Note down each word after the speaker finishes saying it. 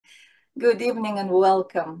Good evening and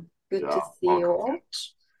welcome. Good to Yeah, see you welcome. all.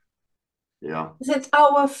 Yeah, Is it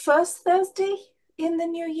our first Thursday in the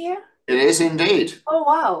new year? it is indeed. Oh,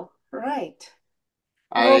 wow. Right.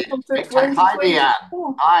 I Welcome to Hi, Deanne.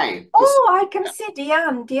 2024. Hi. Oh, I can see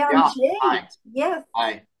Diane Yeah, Jade. hi, Yes.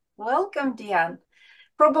 hi. Welcome, Diane.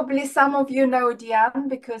 Probably some of you know Diane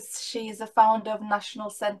because she is a founder of National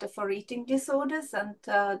Center for Eating Disorders and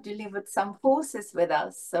delivered some courses with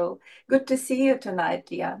us. So good to see you tonight,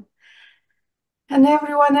 Diane. And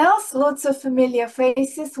everyone else, lots of familiar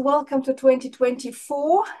faces. Welcome to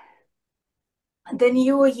 2024. The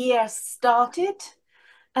new year started,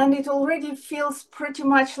 and it already feels pretty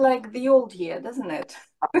much like the old year, doesn't it?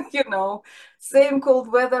 You know, same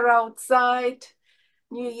cold weather outside,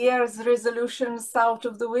 New Year's resolutions out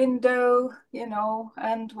of the window,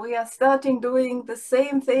 and we are starting doing the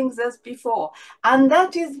same things as before. And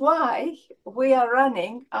that is why we are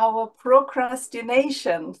running our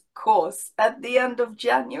procrastination course at the end of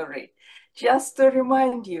January, just to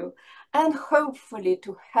remind you and hopefully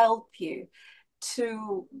to help you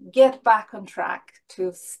to get back on track,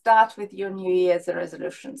 to start with your New Year's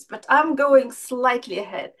resolutions. But I'm going slightly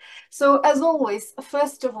ahead. So as always,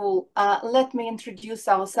 first of all, let me introduce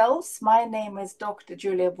ourselves. My name is Dr.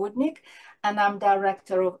 Julia Budnik, and I'm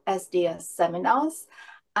Director of SDS Seminars.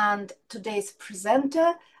 And today's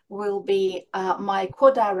presenter will be my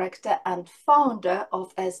co-director and founder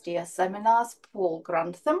of SDS Seminars, Paul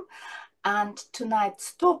Grantham. And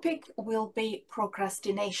tonight's topic will be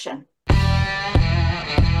procrastination.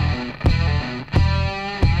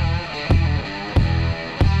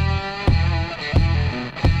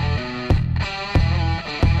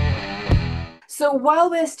 So while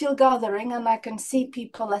we're still gathering and I can see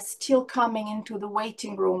people are still coming into the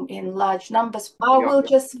waiting room in large numbers, I will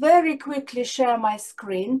just very quickly share my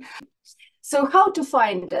screen. So how to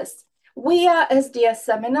find us? We are SDS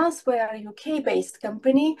Seminars. We are a UK-based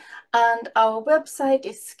company, and our website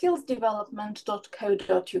is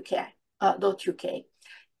skillsdevelopment.co.uk.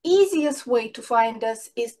 Easiest way to find us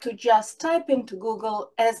is to just type into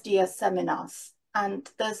Google SDS Seminars, and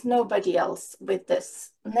there's nobody else with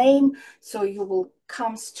this name, so you will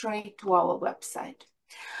come straight to our website.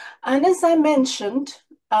 And as I mentioned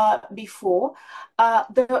before,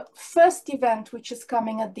 the first event, which is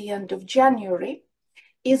coming at the end of January,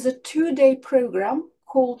 is a 2-day program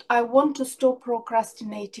called I Want to Stop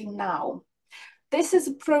Procrastinating Now. This is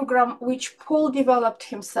a program which Paul developed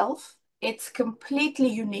himself. It's completely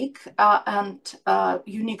unique and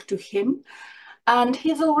unique to him. And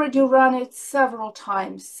he's already run it several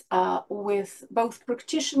times with both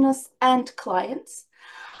practitioners and clients.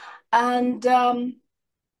 And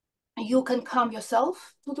you can come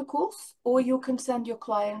yourself to the course, or you can send your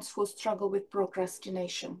clients who struggle with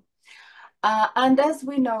procrastination. And as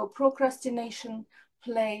we know, procrastination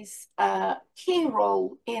plays a key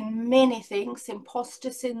role in many things: imposter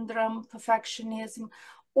syndrome, perfectionism.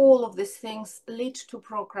 All of these things lead to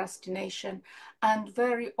procrastination and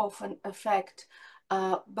very often affect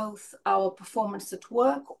both our performance at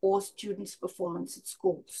work or students' performance at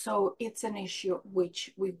school. So it's an issue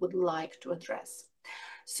which we would like to address.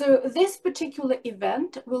 So this particular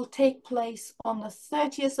event will take place on the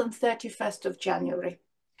 30th and 31st of January.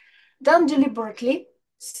 Done deliberately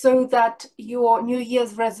so that your New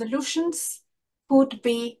Year's resolutions could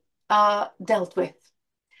be dealt with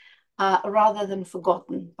rather than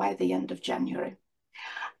forgotten by the end of January.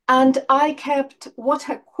 And I kept what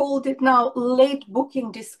I called it now late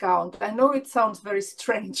booking discount. I know it sounds very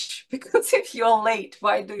strange because if you're late,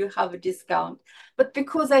 why do you have a discount? But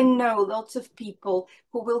because I know lots of people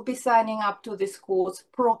who will be signing up to this course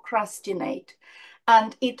procrastinate,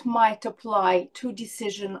 and it might apply to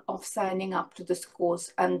decision of signing up to this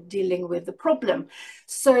course and dealing with the problem.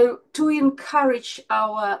 So to encourage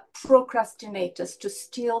our procrastinators to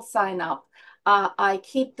still sign up, I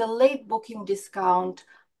keep the late booking discount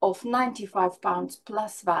of £95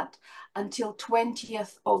 plus VAT until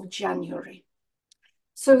 20th of January.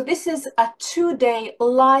 So this is a 2-day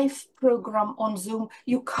live program on Zoom.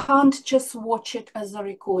 You can't just watch it as a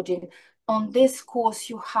recording. On this course,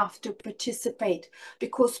 you have to participate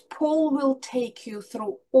because Paul will take you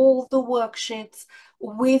through all the worksheets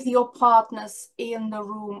with your partners in the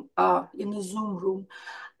room, in the Zoom room,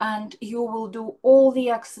 and you will do all the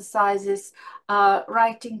exercises,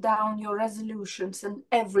 writing down your resolutions and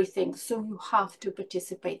everything. So you have to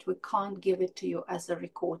participate. We can't give it to you as a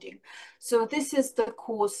recording. So this is the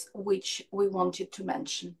course which we wanted to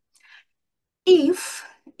mention. If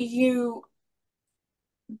you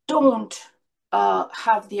don't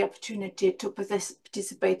have the opportunity to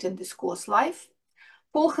participate in this course live,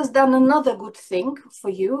 Paul has done another good thing for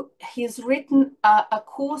you. He's written a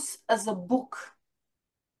course as a book.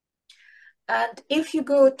 And if you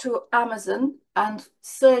go to Amazon and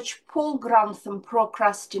search Paul Grantham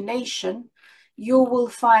Procrastination, you will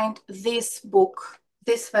find this book,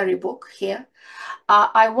 this very book here.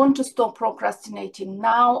 I Want to Stop Procrastinating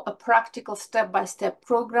Now, a practical step-by-step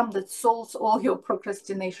program that solves all your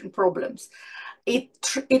procrastination problems. It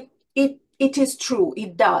is true,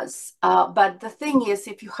 it does. But the thing is,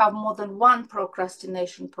 if you have more than one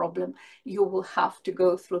procrastination problem, you will have to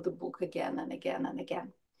go through the book again and again and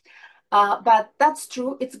again. But that's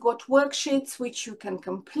true. It's got worksheets which you can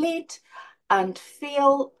complete and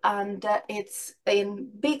fill, and it's in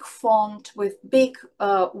big font with big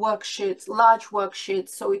worksheets, large worksheets,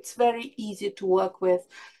 so it's very easy to work with.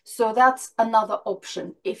 So that's another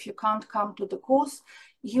option. If you can't come to the course,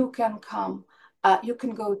 you can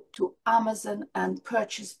go to Amazon and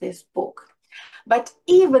purchase this book. But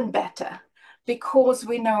even better, because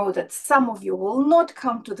we know that some of you will not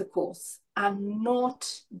come to the course and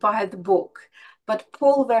not buy the book, but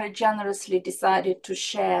Paul very generously decided to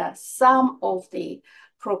share some of the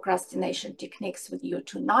procrastination techniques with you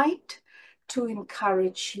tonight to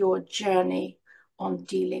encourage your journey on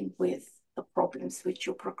dealing with the problems which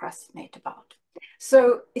you procrastinate about.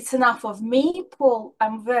 So it's enough of me, Paul.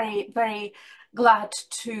 I'm very, very glad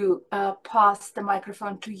to pass the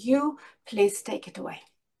microphone to you. Please take it away.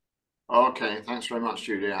 Okay, thanks very much,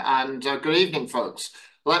 Julia. And good evening, folks.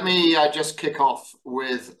 Let me just kick off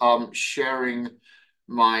with sharing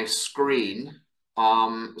my screen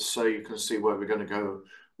so you can see where we're going to go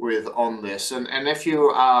with on this. And if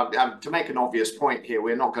you, to make an obvious point here,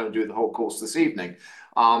 we're not going to do the whole course this evening.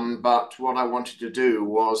 But what I wanted to do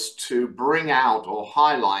was to bring out or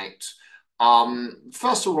highlight,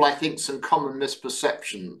 first of all, I think some common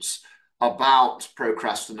misperceptions about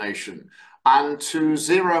procrastination, and to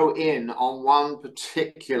zero in on one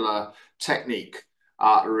particular technique,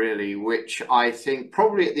 really, which I think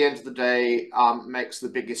probably at the end of the day makes the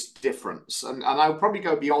biggest difference. And I'll probably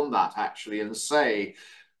go beyond that, actually, and say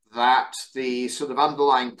that the sort of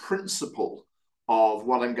underlying principle of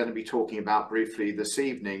what I'm going to be talking about briefly this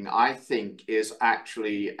evening, I think, is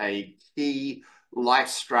actually a key life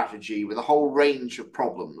strategy with a whole range of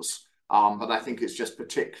problems. But I think it's just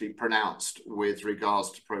particularly pronounced with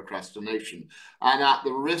regards to procrastination. And at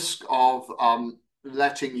the risk of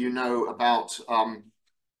letting you know about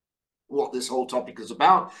what this whole topic is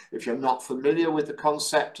about, if you're not familiar with the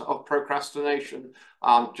concept of procrastination,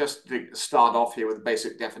 just to start off here with a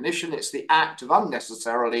basic definition, it's the act of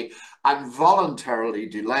unnecessarily and voluntarily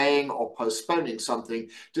delaying or postponing something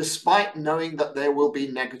despite knowing that there will be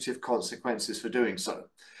negative consequences for doing so.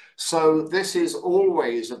 So this is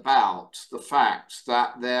always about the fact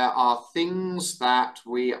that there are things that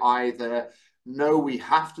we either know we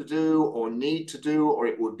have to do or need to do, or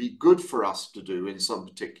it would be good for us to do in some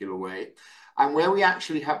particular way, and where we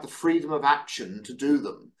actually have the freedom of action to do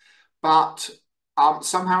them. But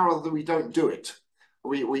somehow or other we don't do it.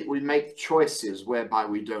 We make choices whereby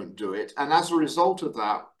we don't do it. And as a result of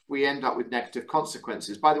that, we end up with negative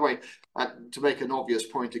consequences. By the way, to make an obvious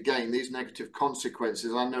point again, these negative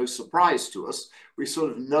consequences are no surprise to us. We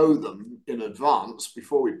sort of know them in advance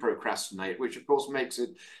before we procrastinate, which of course makes it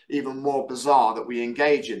even more bizarre that we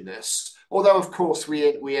engage in this. Although, of course,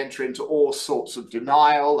 we enter into all sorts of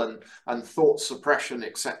denial and thought suppression,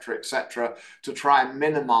 etc., to try and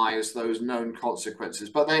minimize those known consequences.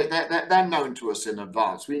 But they're known to us in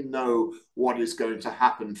advance. We know what is going to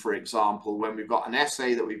happen, for example, when we've got an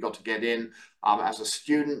essay that we've got to get in as a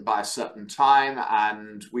student by a certain time,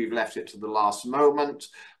 and we've left it to the last moment,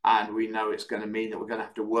 and we know it's going to mean that we're going to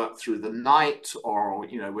have to work through the night, or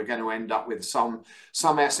we're going to end up with some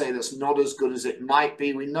essay that's not as good as it might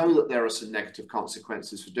be. We know that there are some negative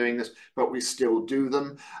consequences for doing this, but we still do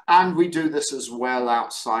them, and we do this as well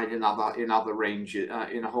outside in other ranges,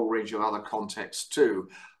 in a whole range of other contexts too.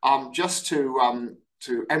 Just to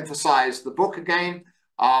emphasize the book again,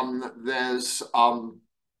 there's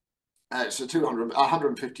it's a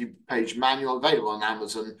 150-page manual available on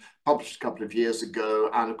Amazon, published a couple of years ago.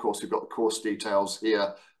 And of course, we've got the course details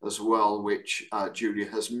here as well, which Julia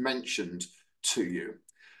has mentioned to you.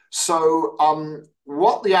 So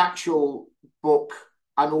what the actual book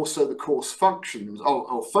and also the course functions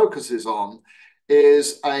or focuses on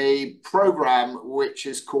is a program which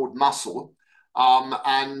is called Muscle.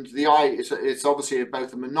 And it's obviously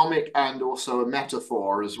both a mnemonic and also a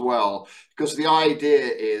metaphor as well, because the idea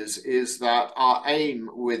is that our aim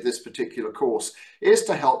with this particular course is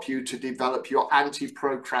to help you to develop your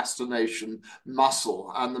anti-procrastination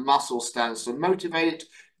muscle. And the muscle stands for motivate,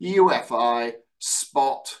 UFI,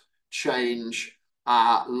 spot, change,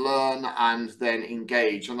 learn, and then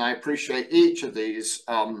engage. And I appreciate each of these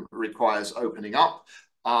requires opening up,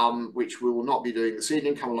 which we will not be doing this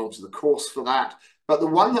evening. Come along to the course for that. But the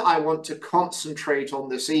one that I want to concentrate on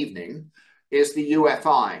this evening is the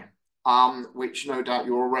UFI, which no doubt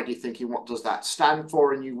you're already thinking, what does that stand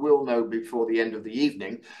for? And you will know before the end of the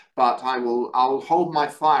evening. But I'll hold my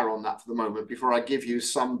fire on that for the moment before I give you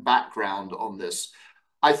some background on this.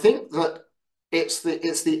 I think that it's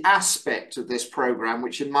the aspect of this program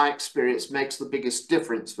which, in my experience, makes the biggest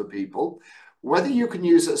difference for people. Whether you can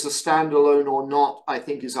use it as a standalone or not, I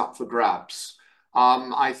think is up for grabs.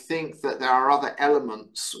 I think that there are other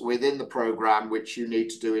elements within the program which you need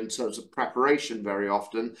to do in terms of preparation very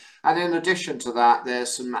often. And in addition to that,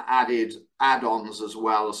 there's some added add-ons as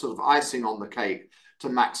well, a sort of icing on the cake to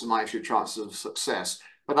maximize your chances of success.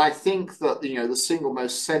 But I think that, you know, the single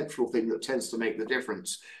most central thing that tends to make the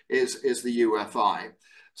difference is the UFI.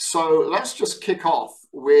 So let's just kick off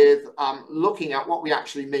with looking at what we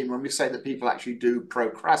actually mean when we say that people actually do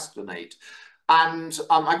procrastinate. And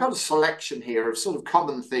I've got a selection here of sort of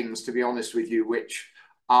common things, to be honest with you, which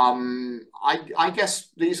I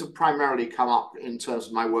guess these have primarily come up in terms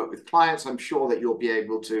of my work with clients. I'm sure that you'll be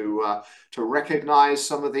able to recognize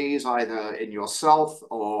some of these either in yourself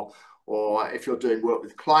or if you're doing work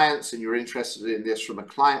with clients and you're interested in this from a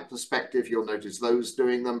client perspective, you'll notice those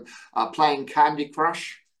doing them. Playing Candy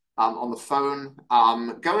Crush on the phone,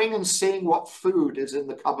 going and seeing what food is in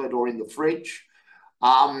the cupboard or in the fridge,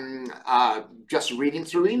 just reading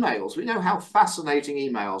through emails. We know how fascinating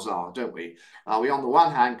emails are, don't we? We, on the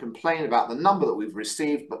one hand, complain about the number that we've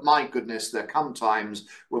received, but my goodness, there come times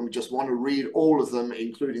when we just want to read all of them,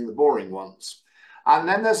 including the boring ones. And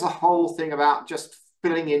then there's the whole thing about just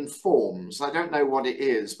filling in forms. I don't know what it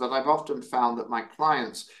is, but I've often found that my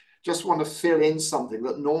clients just want to fill in something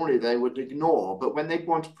that normally they would ignore. But when they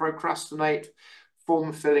want to procrastinate,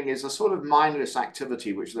 form filling is a sort of mindless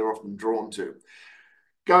activity which they're often drawn to.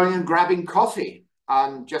 Going and grabbing coffee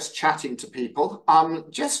and just chatting to people,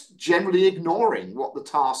 just generally ignoring what the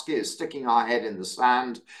task is, sticking our head in the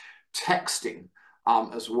sand, texting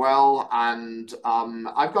as well. And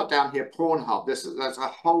I've got down here Pornhub. There's a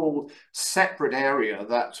whole separate area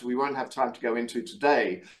that we won't have time to go into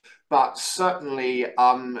today, but certainly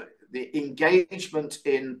the engagement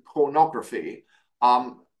in pornography,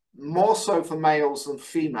 more so for males than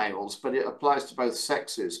females, but it applies to both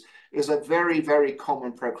sexes, is a very, very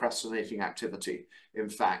common procrastinating activity, in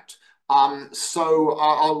fact.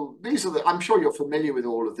 These are I'm sure you're familiar with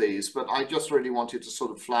all of these, but I just really wanted to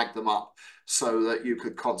sort of flag them up so that you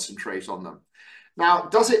could concentrate on them. Now,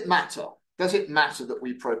 does it matter? Does it matter that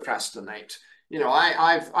we procrastinate? You know,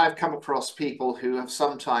 I've come across people who have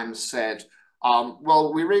sometimes said,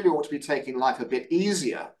 well, we really ought to be taking life a bit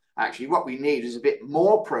easier. Actually, what we need is a bit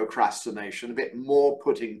more procrastination, a bit more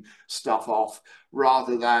putting stuff off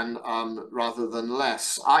rather than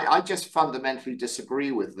less. I just fundamentally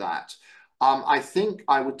disagree with that. I think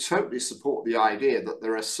I would totally support the idea that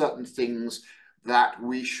there are certain things that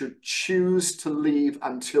we should choose to leave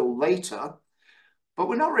until later, but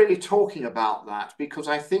we're not really talking about that because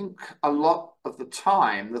I think a lot of the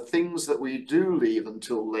time, the things that we do leave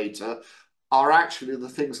until later are actually the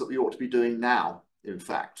things that we ought to be doing now, in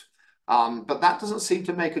fact. But that doesn't seem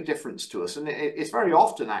to make a difference to us. And it's very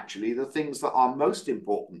often actually the things that are most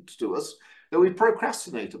important to us that we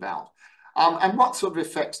procrastinate about. And what sort of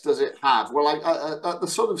effects does it have? Well, at the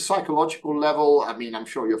sort of psychological level, I mean, I'm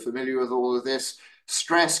sure you're familiar with all of this: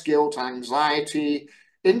 stress, guilt, anxiety,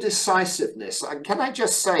 indecisiveness. And can I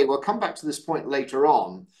just say, we'll come back to this point later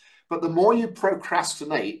on, but the more you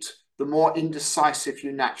procrastinate, the more indecisive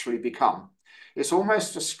you naturally become. It's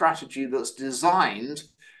almost a strategy that's designed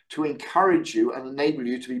to encourage you and enable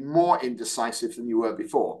you to be more indecisive than you were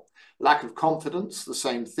before. Lack of confidence, the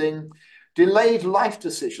same thing. Delayed life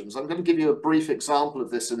decisions. I'm going to give you a brief example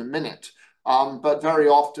of this in a minute, but very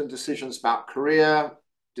often decisions about career,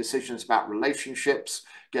 decisions about relationships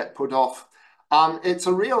get put off. It's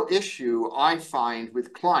a real issue, I find,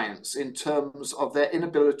 with clients in terms of their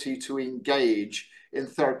inability to engage in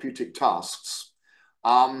therapeutic tasks.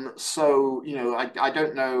 So, you know, I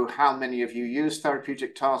don't know how many of you use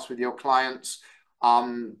therapeutic tasks with your clients,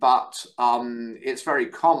 but it's very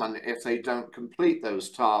common if they don't complete those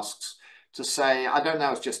tasks to say, I don't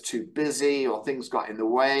know, it's just too busy, or things got in the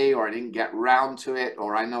way, or I didn't get round to it,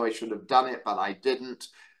 or I know I should have done it, but I didn't.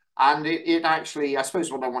 And it actually, I suppose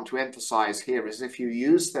what I want to emphasize here is if you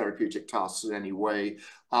use therapeutic tasks in any way,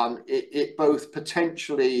 it both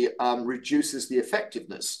potentially reduces the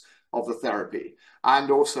effectiveness of the therapy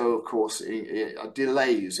and also, of course, it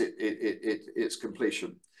delays its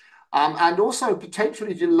completion. And also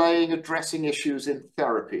potentially delaying addressing issues in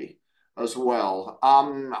therapy as well.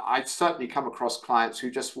 I've certainly come across clients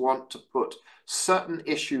who just want to put certain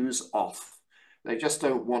issues off. They just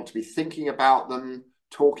don't want to be thinking about them,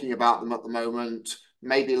 talking about them at the moment.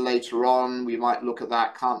 Maybe later on we might look at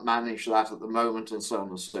that, can't manage that at the moment, and so on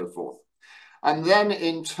and so forth. And then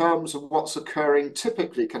in terms of what's occurring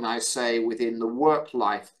typically, can I say, within the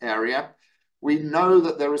work-life area, we know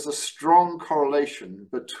that there is a strong correlation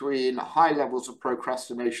between high levels of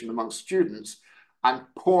procrastination among students and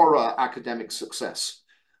poorer academic success.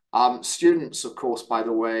 Students, of course, by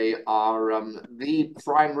the way, are the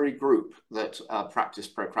primary group that practice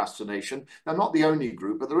procrastination. They're not the only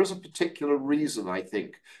group, but there is a particular reason, I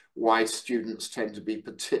think, why students tend to be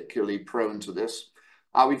particularly prone to this.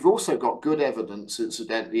 We've also got good evidence,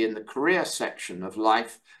 incidentally, in the career section of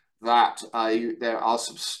life that there are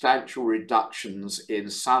substantial reductions in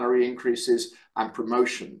salary increases and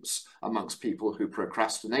promotions amongst people who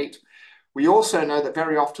procrastinate. We also know that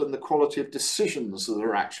very often the quality of decisions that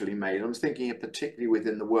are actually made, I'm thinking particularly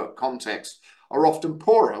within the work context, are often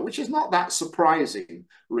poorer, which is not that surprising,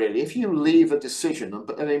 really. If you leave a decision,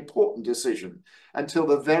 an important decision, until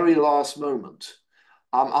the very last moment,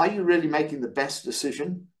 are you really making the best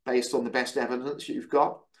decision based on the best evidence you've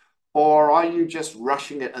got? Or are you just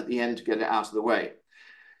rushing it at the end to get it out of the way?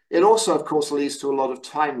 It also, of course, leads to a lot of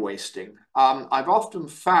time wasting. I've often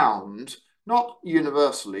found, not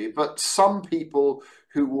universally, but some people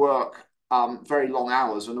who work very long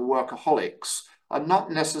hours and are workaholics are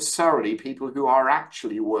not necessarily people who are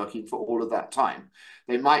actually working for all of that time.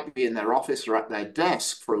 They might be in their office or at their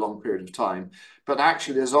desk for a long period of time, but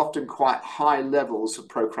actually there's often quite high levels of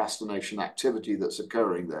procrastination activity that's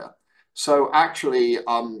occurring there. So actually,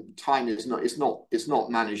 time is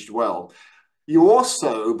not managed well. You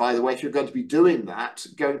also, by the way, if you're going to be doing that,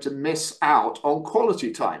 going to miss out on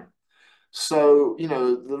quality time. So, you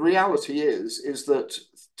know, the reality is that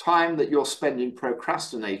time that you're spending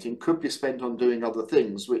procrastinating could be spent on doing other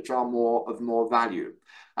things which are of more value.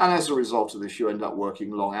 And as a result of this, you end up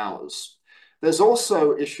working long hours. There's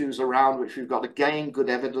also issues around which we've got, again, good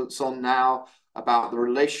evidence on now about the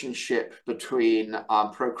relationship between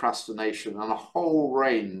procrastination and a whole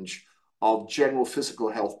range of general physical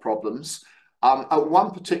health problems. At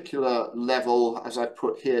one particular level, as I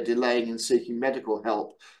put here, delaying in seeking medical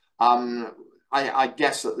help, I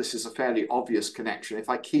guess that this is a fairly obvious connection. If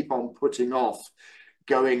I keep on putting off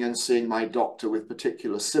going and seeing my doctor with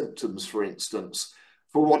particular symptoms, for instance,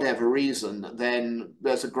 for whatever reason, then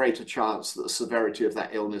there's a greater chance that the severity of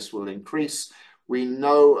that illness will increase. We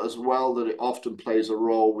know as well that it often plays a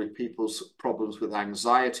role with people's problems with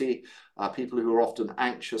anxiety. People who are often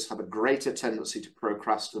anxious have a greater tendency to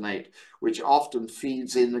procrastinate, which often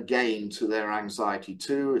feeds in again to their anxiety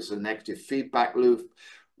too. It's a negative feedback loop.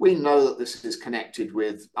 We know that this is connected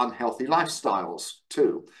with unhealthy lifestyles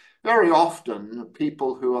too. Very often,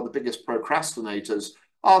 people who are the biggest procrastinators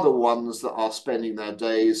are the ones that are spending their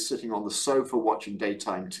days sitting on the sofa watching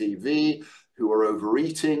daytime TV, who are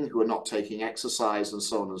overeating, who are not taking exercise, and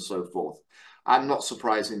so on and so forth. And not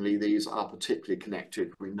surprisingly, these are particularly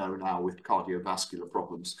connected, we know now, with cardiovascular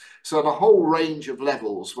problems. So at a whole range of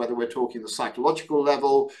levels, whether we're talking the psychological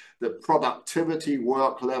level, the productivity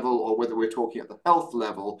work level, or whether we're talking at the health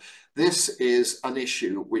level, this is an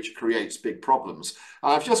issue which creates big problems.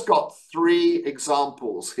 And I've just got 3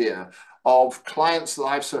 examples here of clients that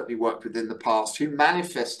I've certainly worked with in the past who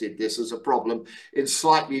manifested this as a problem in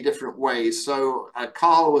slightly different ways. So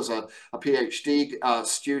Carl was a PhD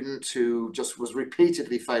student who just was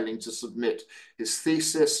repeatedly failing to submit his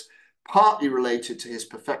thesis, partly related to his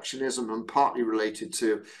perfectionism and partly related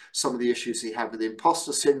to some of the issues he had with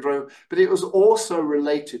imposter syndrome, but it was also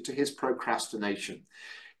related to his procrastination.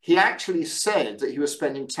 He actually said that he was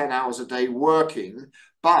spending 10 hours a day working,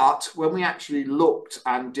 but when we actually looked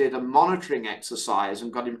and did a monitoring exercise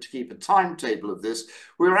and got him to keep a timetable of this,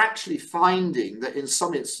 we were actually finding that in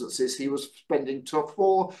some instances he was spending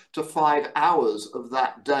 4 to 5 hours of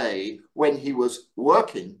that day when he was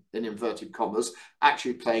working, in inverted commas,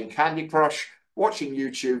 actually playing Candy Crush, watching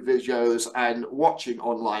YouTube videos and watching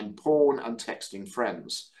online porn and texting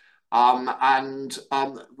friends. What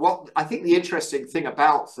I think the interesting thing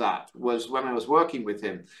about that was when I was working with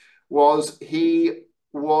him was he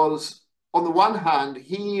was, on the one hand,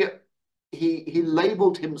 he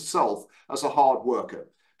labeled himself as a hard worker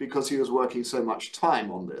because he was working so much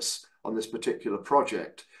time on this particular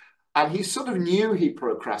project. And he sort of knew he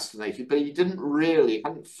procrastinated, but he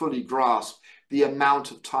hadn't fully grasped the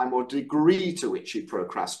amount of time or degree to which he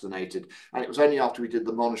procrastinated. And it was only after we did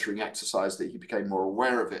the monitoring exercise that he became more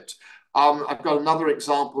aware of it. I've got another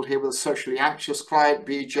example here with a socially anxious client,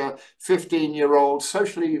 Bija, 15-year-old,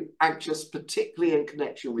 socially anxious, particularly in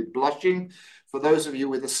connection with blushing. For those of you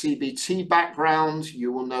with a CBT background,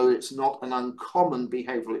 you will know it's not an uncommon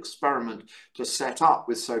behavioral experiment to set up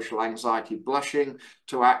with social anxiety blushing,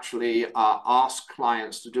 to actually ask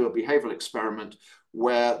clients to do a behavioral experiment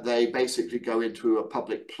where they basically go into a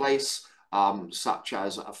public place, such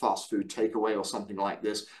as a fast food takeaway or something like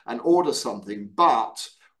this, and order something, but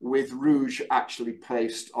with rouge actually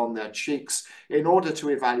placed on their cheeks in order to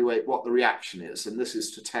evaluate what the reaction is. And this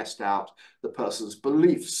is to test out the person's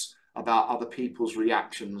beliefs about other people's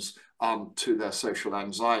reactions to their social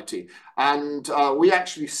anxiety. And we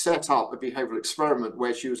actually set up a behavioral experiment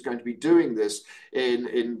where she was going to be doing this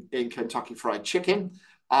in Kentucky Fried Chicken.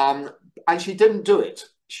 And she didn't do it.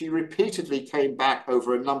 She repeatedly came back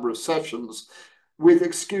over a number of sessions with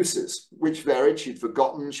excuses, which varied. She'd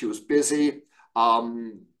forgotten, she was busy.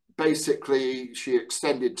 Basically, she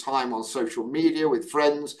extended time on social media with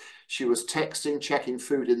friends. She was texting, checking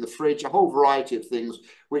food in the fridge, a whole variety of things,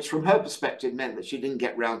 which from her perspective meant that she didn't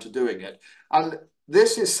get round to doing it. And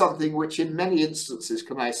this is something which in many instances,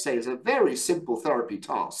 can I say, is a very simple therapy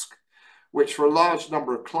task, which for a large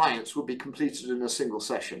number of clients would be completed in a single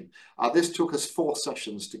session. This took us 4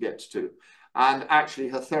 sessions to get to. And actually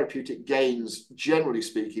her therapeutic gains, generally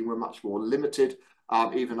speaking, were much more limited,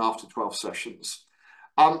 even after 12 sessions.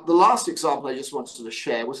 The last example I just wanted to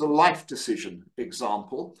share was a life decision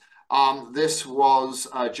example. This was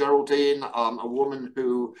Geraldine, a woman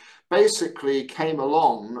who basically came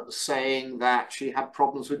along saying that she had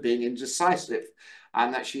problems with being indecisive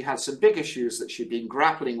and that she had some big issues that she'd been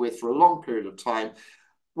grappling with for a long period of time,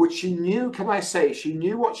 which she knew, can I say, she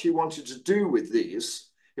knew what she wanted to do with these.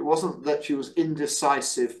 It wasn't that she was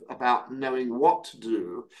indecisive about knowing what to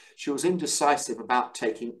do. She was indecisive about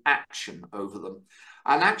taking action over them.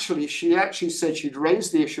 And actually, she said she'd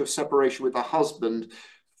raised the issue of separation with her husband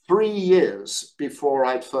 3 years before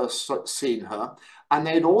I'd first seen her. And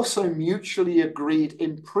they'd also mutually agreed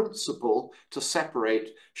in principle to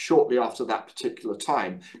separate shortly after that particular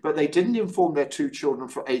time. But they didn't inform their 2 children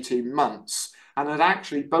for 18 months and had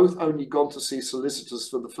actually both only gone to see solicitors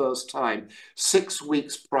for the first time 6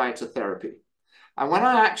 weeks prior to therapy. And when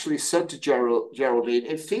I actually said to Geraldine,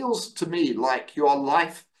 it feels to me like your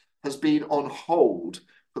life has been on hold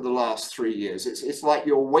for the last 3 years. It's like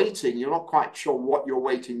you're waiting. You're not quite sure what you're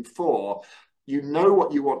waiting for. You know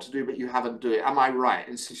what you want to do, but you haven't done it. Am I right?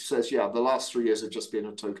 And she says, yeah, the last 3 years have just been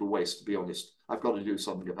a total waste, to be honest. I've got to do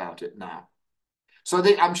something about it now. So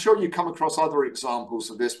I'm sure you come across other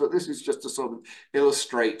examples of this, but this is just to sort of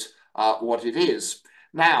illustrate what it is.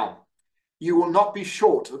 Now, you will not be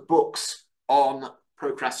short of books on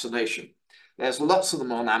procrastination. There's lots of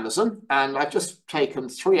them on Amazon, and I've just taken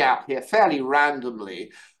 3 out here fairly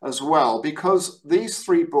randomly as well, because these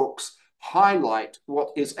 3 books highlight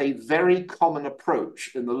what is a very common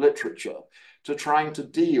approach in the literature to trying to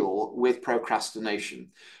deal with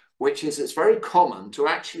procrastination, which is it's very common to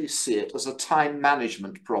actually see it as a time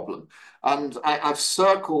management problem. And I've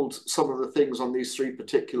circled some of the things on these 3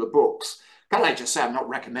 particular books. Can I just say I'm not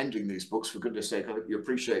recommending these books, for goodness sake, I hope you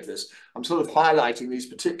appreciate this. I'm sort of highlighting these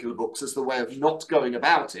particular books as the way of not going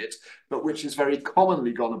about it, but which is very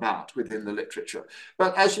commonly gone about within the literature.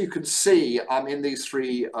 But as you can see in these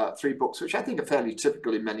three books, which I think are fairly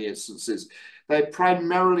typical in many instances, they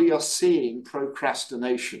primarily are seeing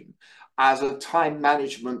procrastination as a time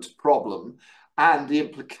management problem. And the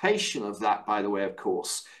implication of that, by the way, of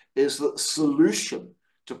course, is that the solution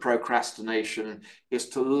to procrastination is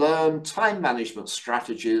to learn time management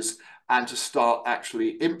strategies and to start actually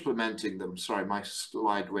implementing them. Sorry, my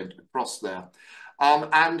slide went across there.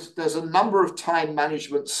 And there's a number of time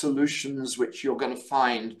management solutions which you're going to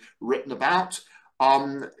find written about.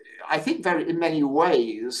 I think in many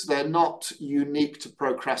ways, they're not unique to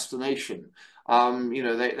procrastination.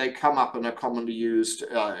 They come up and are commonly used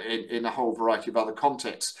in a whole variety of other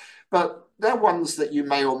contexts. But they're ones that you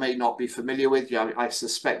may or may not be familiar with. I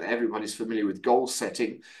suspect that everybody's familiar with goal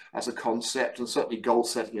setting as a concept, and certainly goal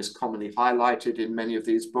setting is commonly highlighted in many of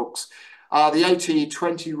these books. The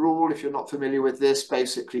 80-20 rule, if you're not familiar with this,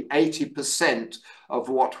 basically 80% of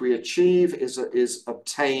what we achieve is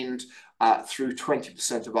obtained through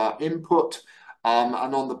 20% of our input.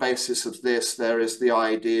 And on the basis of this, there is the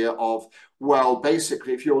idea of, well,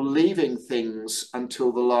 basically, if you're leaving things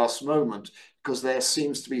until the last moment, because there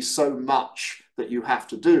seems to be so much that you have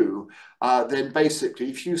to do, then basically,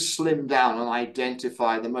 if you slim down and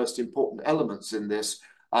identify the most important elements in this,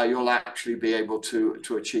 you'll actually be able to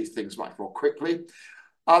achieve things much more quickly.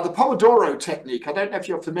 The Pomodoro technique, I don't know if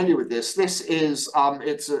you're familiar with this. This is,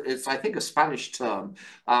 it's I think, a Spanish term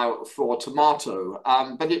for tomato,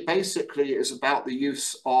 but it basically is about the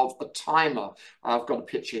use of a timer. I've got a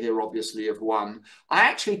picture here, obviously, of one. I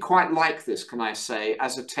actually quite like this, can I say,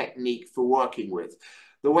 as a technique for working with.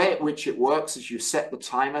 The way in which it works is you set the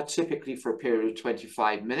timer, typically for a period of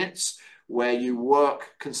 25 minutes, where you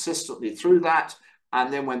work consistently through that.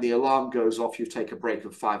 And then when the alarm goes off, you take a break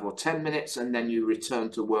of 5 or 10 minutes, and then you return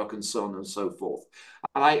to work, and so on and so forth.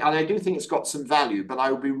 And I do think it's got some value, but I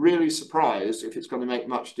would be really surprised if it's going to make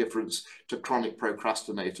much difference to chronic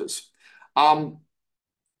procrastinators.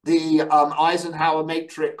 The Eisenhower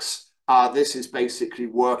matrix, this is basically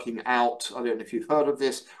working out, I don't know if you've heard of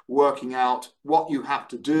this, working out what you have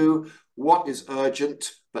to do, what is urgent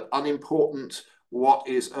but unimportant, what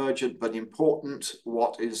is urgent but important,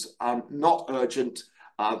 what is not urgent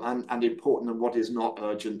and important, and what is not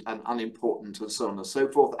urgent and unimportant, and so on and so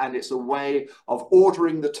forth. And it's a way of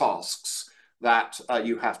ordering the tasks that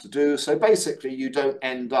you have to do. So basically, you don't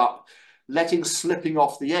end up letting slipping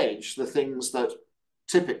off the edge the things that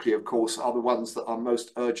typically, of course, are the ones that are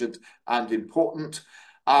most urgent and important.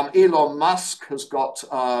 Elon Musk has got,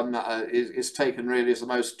 is taken really as the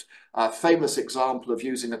most famous example of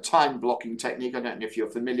using a time blocking technique. I don't know if you're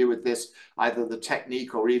familiar with this, either the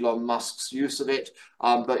technique or Elon Musk's use of it,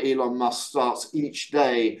 but Elon Musk starts each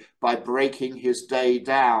day by breaking his day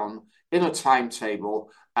down in a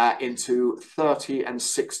timetable into 30 and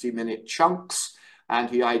 60-minute chunks, and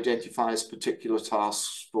he identifies particular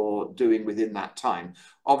tasks for doing within that time.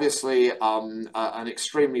 Obviously, an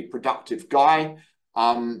extremely productive guy,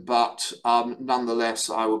 but nonetheless,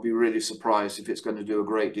 I would be really surprised if it's going to do a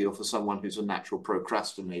great deal for someone who's a natural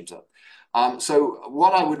procrastinator. So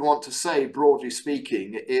what I would want to say, broadly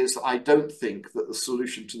speaking, is I don't think that the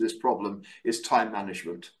solution to this problem is time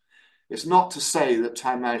management. It's not to say that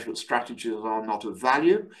time management strategies are not of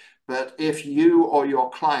value, but if you or your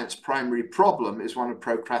client's primary problem is one of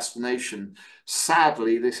procrastination,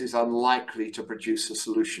 sadly, this is unlikely to produce a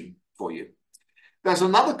solution for you. There's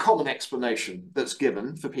another common explanation that's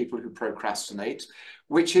given for people who procrastinate,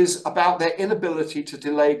 which is about their inability to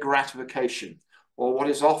delay gratification, or what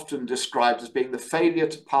is often described as being the failure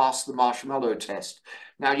to pass the marshmallow test.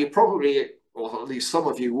 Now, you probably, or at least some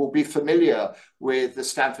of you, will be familiar with the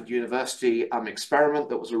Stanford University experiment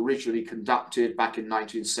that was originally conducted back in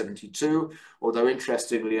 1972, although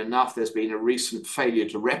interestingly enough, there's been a recent failure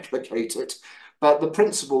to replicate it. But the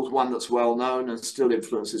principle is one that's well known and still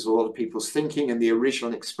influences a lot of people's thinking. In the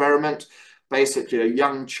original experiment, basically a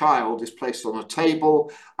young child is placed on a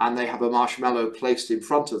table and they have a marshmallow placed in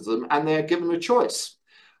front of them and they're given a choice.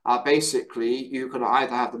 Basically, you can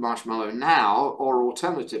either have the marshmallow now, or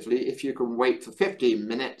alternatively, if you can wait for 15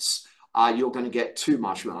 minutes, you're going to get 2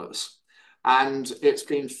 marshmallows. And it's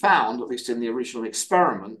been found, at least in the original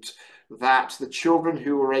experiment, that the children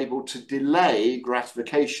who were able to delay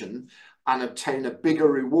gratification and obtain a bigger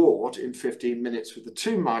reward in 15 minutes with the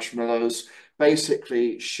 2 marshmallows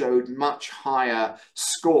basically showed much higher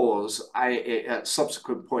scores at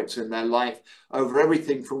subsequent points in their life over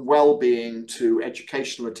everything from well-being to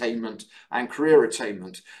educational attainment and career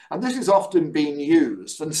attainment. And this is often being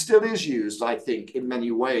used, and still is used, I think, in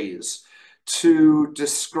many ways, to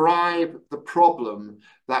describe the problem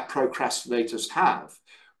that procrastinators have,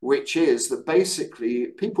 which is that basically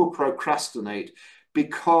people procrastinate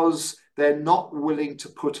because they're not willing to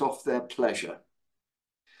put off their pleasure.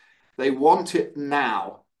 They want it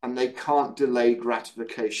now, and they can't delay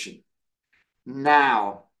gratification.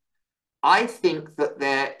 Now, I think that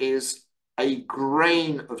there is a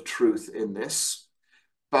grain of truth in this,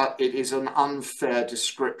 but it is an unfair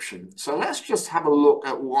description. So let's just have a look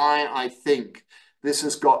at why I think this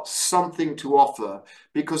has got something to offer,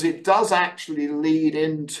 because it does actually lead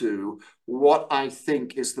into what I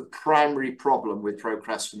think is the primary problem with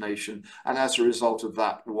procrastination, and as a result of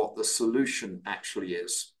that, what the solution actually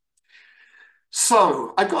is.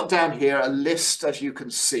 So I've got down here a list, as you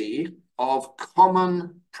can see, of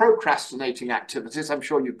common procrastinating activities. I'm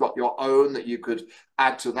sure you've got your own that you could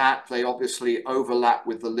add to that. They obviously overlap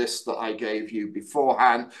with the list that I gave you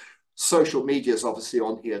beforehand. Social media is obviously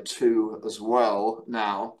on here too as well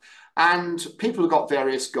now. And people have got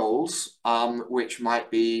various goals, which might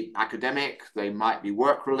be academic, they might be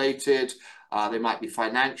work-related, they might be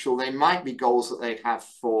financial, they might be goals that they have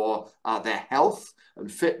for their health and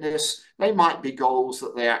fitness. They might be goals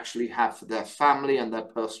that they actually have for their family and their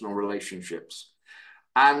personal relationships.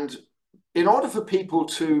 And in order for people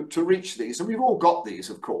to reach these, and we've all got these,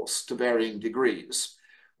 of course, to varying degrees,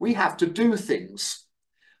 we have to do things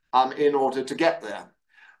in order to get there.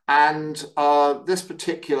 And this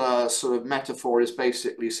particular sort of metaphor is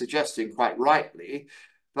basically suggesting, quite rightly,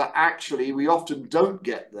 that actually we often don't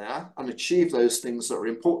get there and achieve those things that are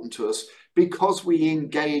important to us because we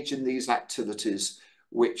engage in these activities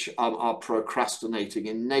which are procrastinating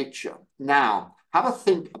in nature. Now, have a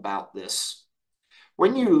think about this.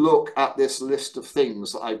 When you look at this list of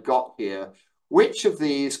things that I've got here, which of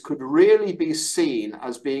these could really be seen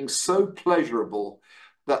as being so pleasurable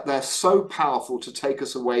that they're so powerful to take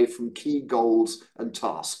us away from key goals and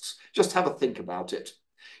tasks? Just have a think about it.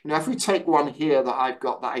 You know, if we take one here that I've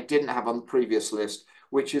got that I didn't have on the previous list,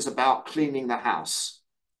 which is about cleaning the house.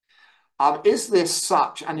 Is this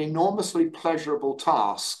such an enormously pleasurable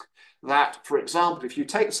task that, for example, if you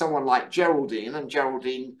take someone like Geraldine, and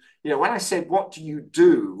Geraldine, you know, when I said, what do you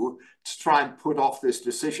do to try and put off this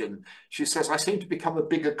decision? She says, I seem to become a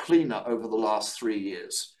bigger cleaner over the last 3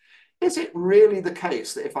 years. Is it really the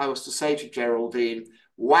case that if I was to say to Geraldine,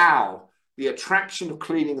 wow, the attraction of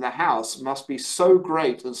cleaning the house must be so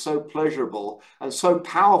great and so pleasurable and so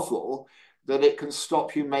powerful that it can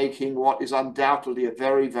stop you making what is undoubtedly a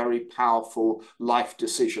very, very powerful life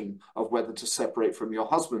decision of whether to separate from your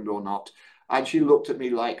husband or not? And she looked at me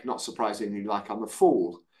like, not surprisingly, like I'm a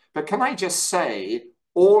fool. But can I just say,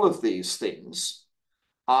 all of these things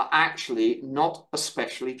are actually not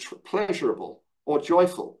especially pleasurable or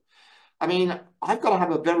joyful. I mean, I've got to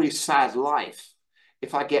have a very sad life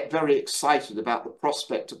if I get very excited about the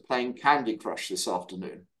prospect of playing Candy Crush this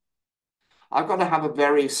afternoon. I've got to have a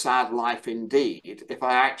very sad life indeed if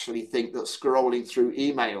I actually think that scrolling through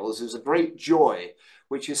emails is a great joy,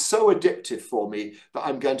 which is so addictive for me that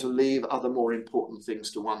I'm going to leave other more important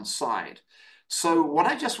things to one side. So what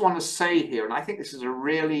I just want to say here, and I think this is a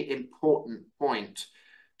really important point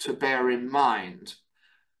to bear in mind,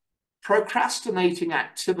 procrastinating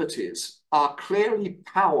activities are clearly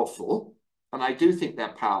powerful, and I do think they're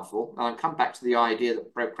powerful. And I'll come back to the idea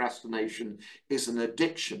that procrastination is an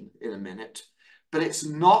addiction in a minute, but it's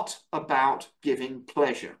not about giving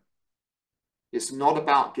pleasure. It's not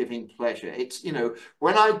about giving pleasure. It's, you know,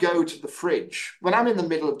 when I go to the fridge, when I'm in the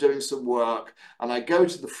middle of doing some work and I go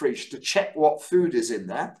to the fridge to check what food is in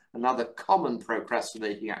there, another common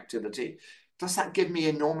procrastinating activity, does that give me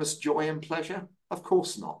enormous joy and pleasure? Of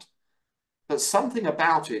course not. But something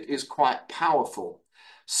about it is quite powerful.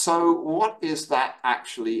 So what is that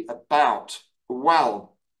actually about?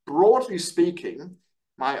 Well, broadly speaking,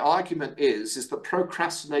 my argument is that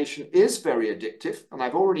procrastination is very addictive. And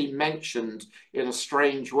I've already mentioned in a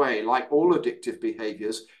strange way, like all addictive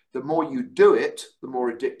behaviors, the more you do it, the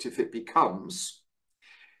more addictive it becomes,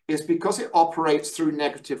 is because it operates through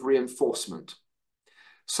negative reinforcement.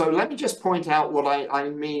 So let me just point out what I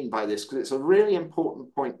mean by this, because it's a really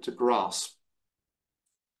important point to grasp.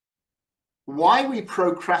 Why we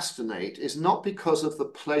procrastinate is not because of the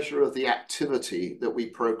pleasure of the activity that we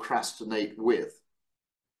procrastinate with.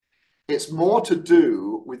 It's more to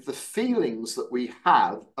do with the feelings that we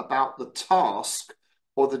have about the task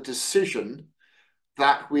or the decision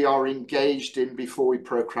that we are engaged in before we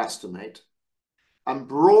procrastinate. And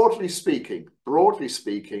broadly speaking,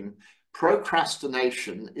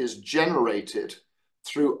 procrastination is generated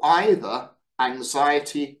through either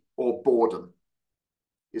anxiety or boredom.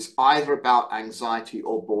 It's either about anxiety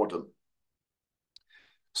or boredom.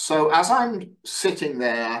 So as I'm sitting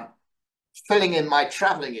there filling in my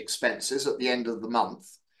traveling expenses at the end of the month,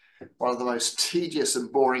 one of the most tedious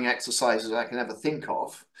and boring exercises I can ever think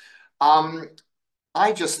of,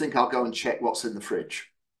 I just think I'll go and check what's in the fridge.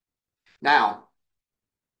 Now,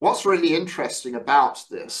 what's really interesting about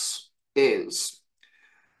this is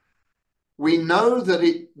we know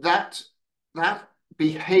that that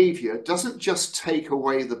behavior doesn't just take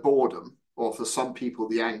away the boredom, or for some people,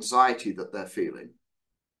 the anxiety that they're feeling.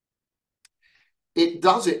 It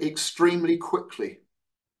does it extremely quickly.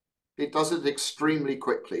 It does it extremely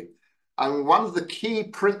quickly. And one of the key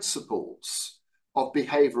principles of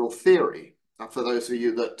behavioral theory, for those of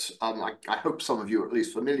you that, I hope some of you are at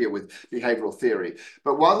least familiar with behavioral theory,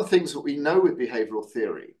 but one of the things that we know with behavioral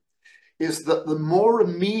theory is that the more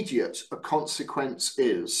immediate a consequence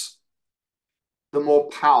is, the more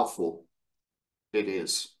powerful it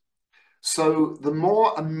is. So the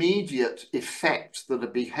more immediate effect that a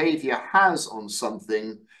behavior has on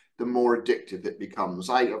something, the more addictive it becomes.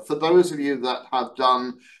 For those of you that have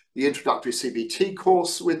done the introductory CBT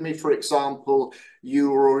course with me, for example, you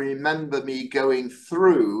will remember me going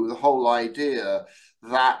through the whole idea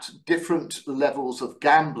that different levels of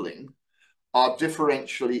gambling are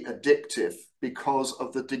differentially addictive because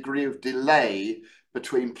of the degree of delay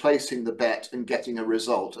between placing the bet and getting a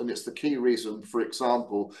result. And it's the key reason, for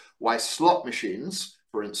example, why slot machines,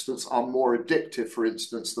 for instance, are more addictive, for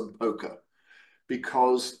instance, than poker,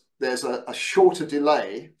 because there's a shorter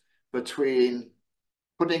delay between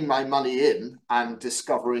putting my money in and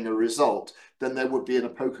discovering a result than there would be in a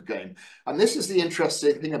poker game. And this is the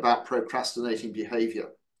interesting thing about procrastinating behavior.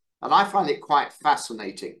 And I find it quite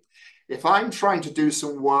fascinating. If I'm trying to do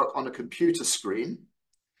some work on a computer screen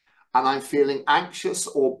and I'm feeling anxious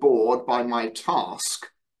or bored by my task,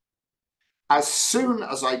 as soon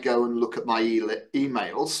as I go and look at my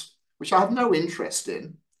emails, which I have no interest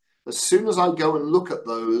in, as soon as I go and look at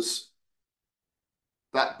those,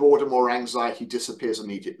 that boredom or anxiety disappears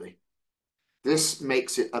immediately. This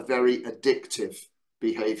makes it a very addictive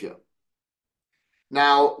behavior.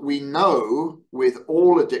 Now, we know with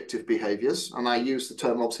all addictive behaviors, and I use the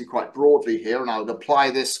term obviously quite broadly here, and I would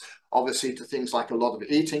apply this obviously to things like a lot of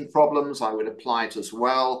eating problems. I would apply it as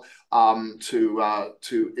well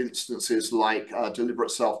to instances like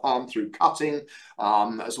deliberate self-harm through cutting,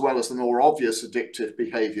 as well as the more obvious addictive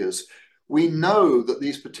behaviors. We know that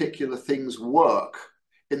these particular things work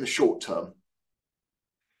in the short term,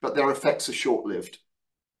 but their effects are short-lived.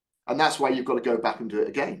 And that's why you've got to go back and do it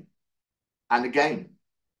again and again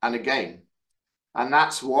and again. And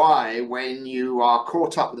that's why when you are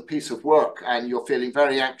caught up with a piece of work and you're feeling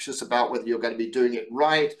very anxious about whether you're going to be doing it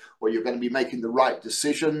right or you're going to be making the right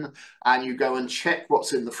decision, and you go and check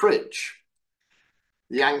what's in the fridge,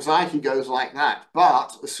 the anxiety goes like that.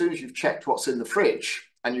 But as soon as you've checked what's in the fridge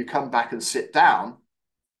and you come back and sit down,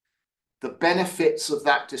 the benefits of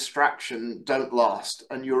that distraction don't last,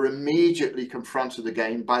 and you're immediately confronted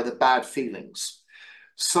again by the bad feelings.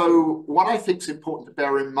 So what I think is important to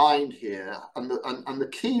bear in mind here, and the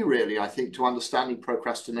key really, I think, to understanding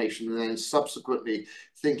procrastination and then subsequently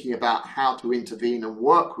thinking about how to intervene and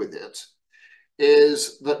work with it,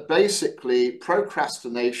 is that basically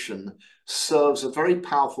procrastination serves a very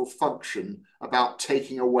powerful function about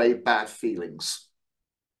taking away bad feelings.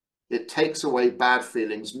 It takes away bad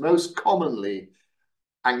feelings, most commonly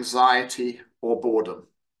anxiety or boredom.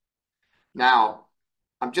 Now,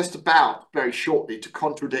 I'm just about very shortly to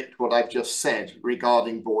contradict what I've just said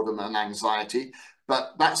regarding boredom and anxiety,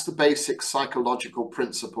 but that's the basic psychological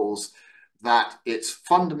principles that it's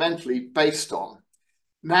fundamentally based on.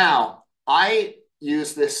 Now, I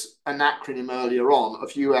used this an acronym earlier on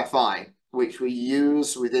of UFI, which we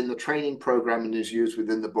use within the training program and is used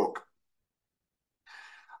within the book.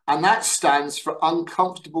 And that stands for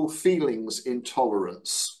uncomfortable feelings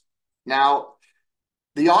intolerance. Now,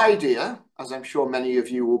 the idea, as I'm sure many of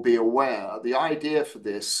you will be aware, the idea for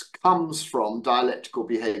this comes from dialectical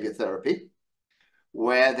behavior therapy,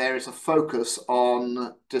 where there is a focus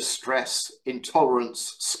on distress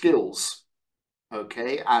intolerance skills.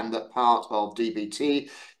 Okay, and that part of DBT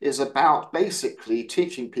is about basically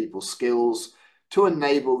teaching people skills to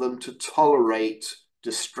enable them to tolerate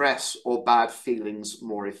distress or bad feelings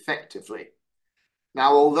more effectively.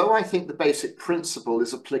 Now, although I think the basic principle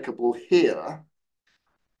is applicable here,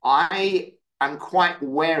 I am quite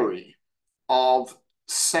wary of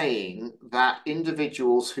saying that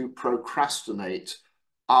individuals who procrastinate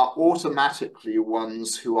are automatically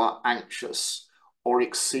ones who are anxious or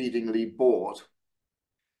exceedingly bored.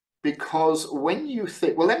 Because when you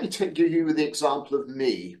think, well, let me give you the example of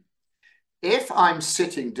me. If I'm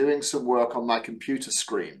sitting doing some work on my computer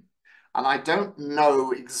screen and I don't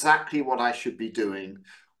know exactly what I should be doing,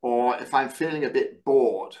 or if I'm feeling a bit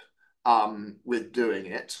bored with doing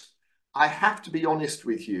it, I have to be honest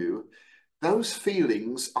with you, those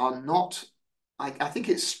feelings are not, I think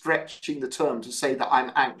it's stretching the term to say that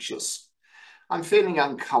I'm anxious. I'm feeling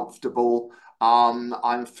uncomfortable.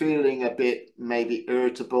 I'm feeling a bit maybe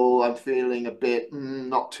irritable. I'm feeling a bit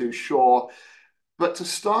not too sure. But to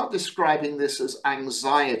start describing this as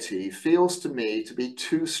anxiety feels to me to be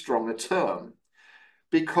too strong a term,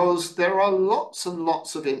 because there are lots and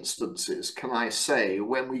lots of instances, can I say,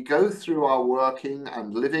 when we go through our working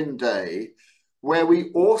and living day, where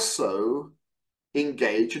we also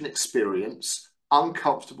engage and experience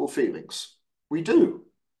uncomfortable feelings. We do.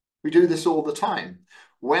 We do this all the time.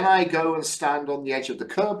 When I go and stand on the edge of the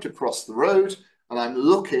curb to cross the road and I'm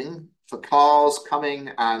looking for cars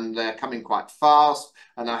coming and they're coming quite fast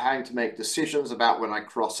and I'm having to make decisions about when I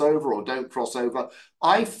cross over or don't cross over,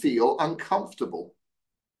 I feel uncomfortable.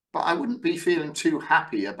 But I wouldn't be feeling too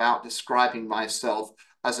happy about describing myself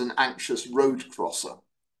as an anxious road crosser.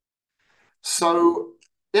 So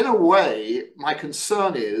in a way, my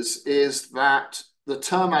concern is that the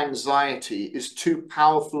term anxiety is too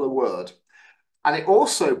powerful a word. And it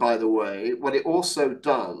also, by the way, what it also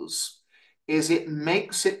does is it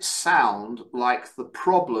makes it sound like the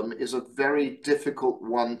problem is a very difficult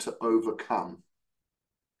one to overcome.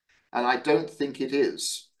 And I don't think it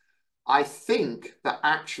is. I think that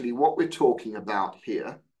actually what we're talking about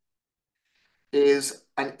here is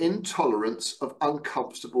an intolerance of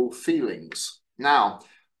uncomfortable feelings. Now,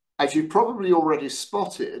 as you probably already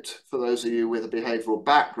spotted, for those of you with a behavioral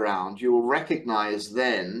background, you will recognize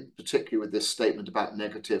then, particularly with this statement about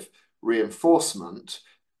negative reinforcement,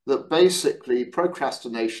 that basically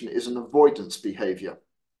procrastination is an avoidance behavior.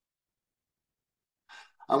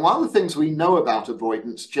 And one of the things we know about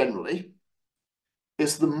avoidance generally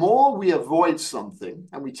is the more we avoid something,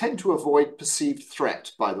 and we tend to avoid perceived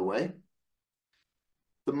threat, by the way,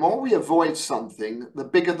 the more we avoid something, the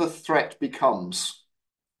bigger the threat becomes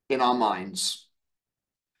in our minds.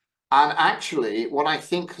 And actually, what I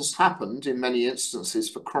think has happened in many instances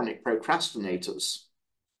for chronic procrastinators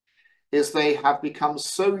is they have become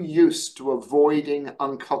so used to avoiding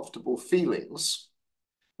uncomfortable feelings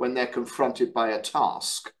when they're confronted by a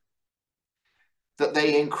task that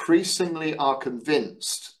they increasingly are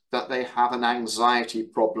convinced that they have an anxiety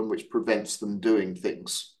problem which prevents them doing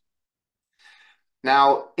things.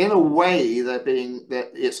 Now, in a way,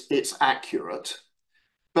 it's accurate,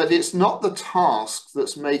 but it's not the task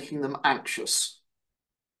that's making them anxious.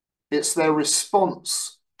 It's their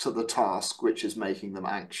response to the task which is making them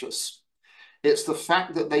anxious. It's the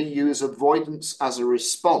fact that they use avoidance as a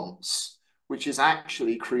response, which is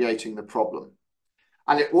actually creating the problem.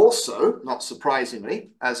 And it also, not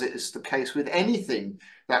surprisingly, as it is the case with anything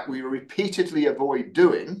that we repeatedly avoid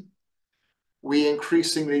doing, we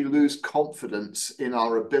increasingly lose confidence in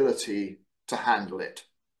our ability to handle it.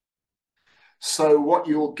 So what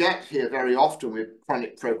you'll get here very often with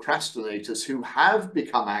chronic procrastinators who have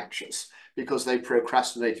become anxious because they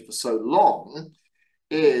procrastinated for so long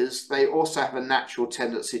is they also have a natural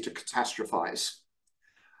tendency to catastrophize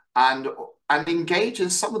and engage in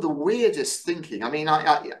some of the weirdest thinking. I mean,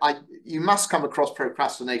 you must come across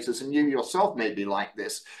procrastinators, and you yourself may be like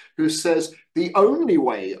this, who says, the only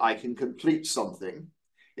way I can complete something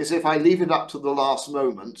is if I leave it up to the last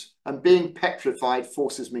moment, and being petrified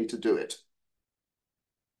forces me to do it.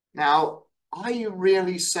 Now, are you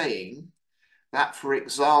really saying that, for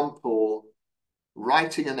example,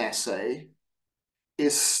 writing an essay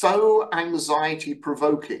is so anxiety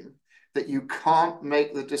provoking that you can't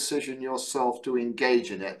make the decision yourself to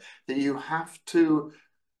engage in it, that you have to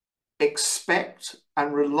expect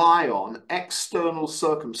and rely on external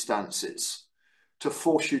circumstances to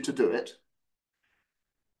force you to do it?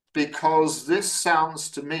 Because this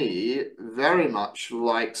sounds to me very much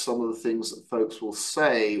like some of the things that folks will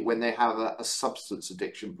say when they have a substance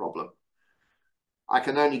addiction problem. I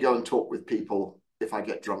can only go and talk with people if I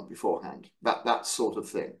get drunk beforehand, that sort of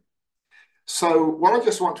thing. So what I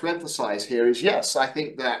just want to emphasize here is, yes, I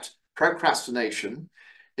think that procrastination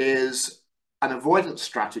is an avoidance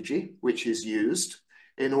strategy which is used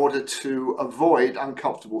in order to avoid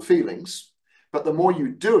uncomfortable feelings. But the more you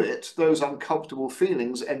do it, those uncomfortable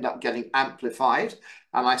feelings end up getting amplified,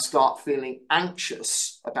 and I start feeling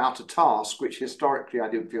anxious about a task which historically I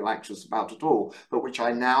didn't feel anxious about at all, but which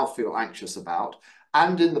I now feel anxious about.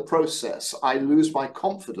 And in the process, I lose my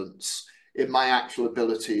confidence in my actual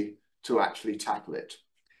ability to actually tackle it.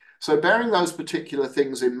 So bearing those particular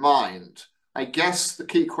things in mind, I guess the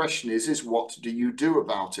key question is what do you do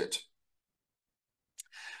about it?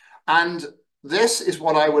 And this is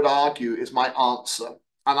what I would argue is my answer.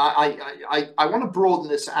 And I want to broaden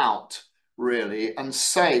this out, really, and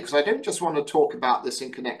say, because I don't just want to talk about this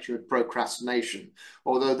in connection with procrastination,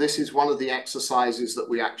 although this is one of the exercises that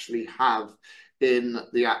we actually have in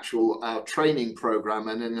the actual training program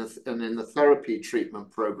and in the therapy treatment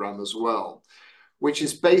program as well, which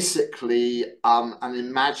is basically an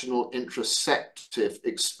imaginal introspective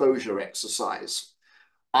exposure exercise.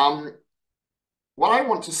 What I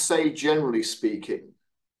want to say, generally speaking,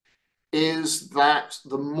 is that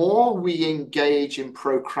the more we engage in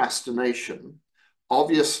procrastination,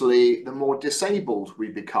 obviously, the more disabled we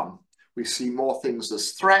become. We see more things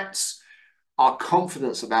as threats. Our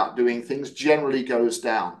confidence about doing things generally goes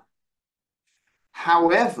down.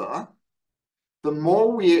 However, the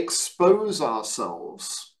more we expose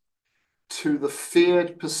ourselves to the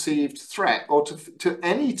feared perceived threat, or to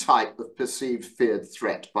any type of perceived feared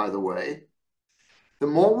threat, by the way, the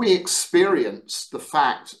more we experience the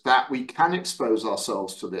fact that we can expose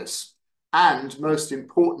ourselves to this, and most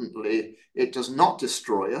importantly, it does not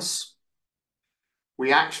destroy us,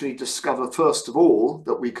 we actually discover, first of all,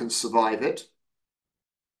 that we can survive it.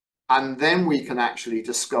 And then we can actually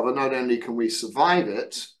discover not only can we survive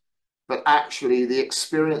it, but actually the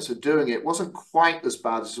experience of doing it wasn't quite as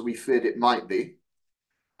bad as we feared it might be.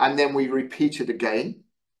 And then we repeat it again,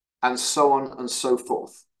 and so on and so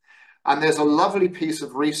forth. And there's a lovely piece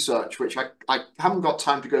of research, which I haven't got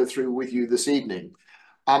time to go through with you this evening,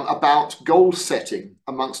 about goal setting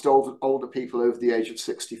amongst older people over the age of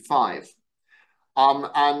 65. One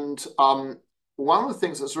of the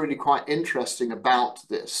things that's really quite interesting about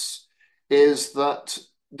this is that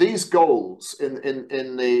these goals in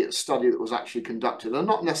the study that was actually conducted are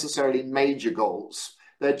not necessarily major goals.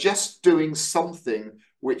 They're just doing something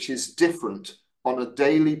which is different on a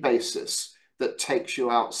daily basis that takes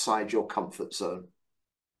you outside your comfort zone,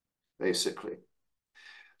 basically.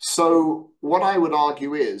 So what I would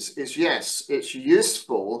argue is yes, it's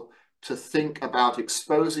useful to think about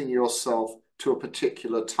exposing yourself to a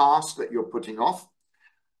particular task that you're putting off.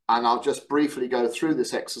 And I'll just briefly go through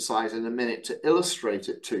this exercise in a minute to illustrate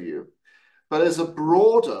it to you. But there's a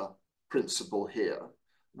broader principle here,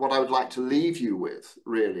 what I would like to leave you with,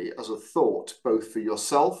 really, as a thought, both for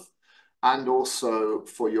yourself and also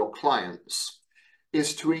for your clients,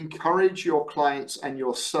 is to encourage your clients and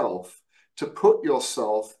yourself to put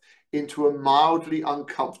yourself into a mildly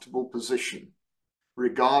uncomfortable position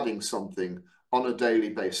regarding something on a daily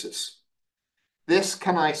basis. This,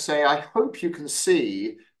 can I say, I hope you can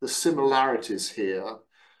see the similarities here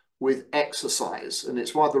with exercise. And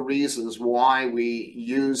it's one of the reasons why we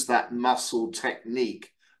use that muscle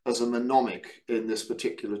technique as a mnemonic in this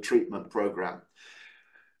particular treatment program.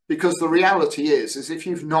 Because the reality is if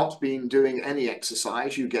you've not been doing any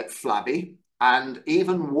exercise, you get flabby. And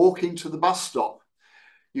even walking to the bus stop,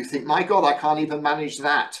 you think, my God, I can't even manage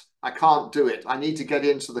that. I can't do it. I need to get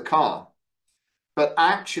into the car. But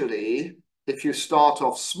actually, if you start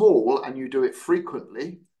off small and you do it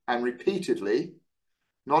frequently and repeatedly,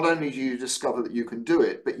 not only do you discover that you can do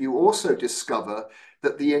it, but you also discover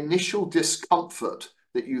that the initial discomfort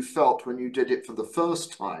that you felt when you did it for the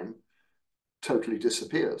first time totally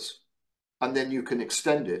disappears. And then you can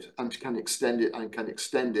extend it and can extend it and can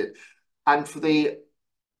extend it. And for the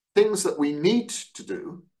things that we need to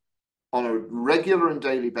do on a regular and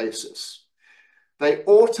daily basis, they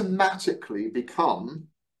automatically become,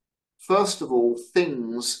 first of all,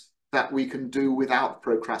 things that we can do without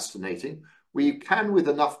procrastinating. We can, with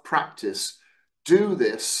enough practice, do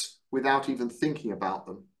this without even thinking about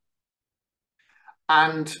them.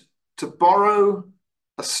 And to borrow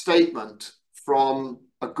a statement from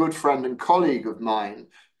a good friend and colleague of mine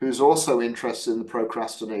who's also interested in the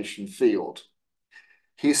procrastination field,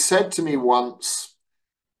 he said to me once,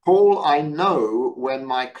 Paul, I know when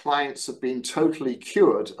my clients have been totally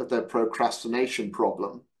cured of their procrastination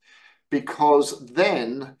problem, because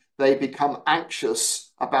then they become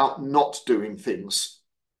anxious about not doing things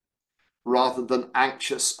rather than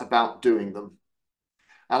anxious about doing them.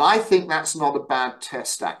 And I think that's not a bad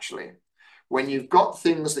test, actually. When you've got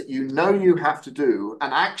things that you know you have to do,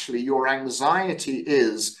 and actually your anxiety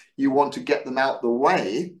is you want to get them out the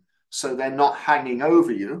way so they're not hanging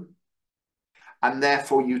over you, and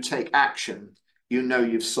therefore you take action, you know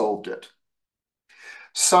you've solved it.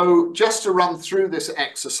 So just to run through this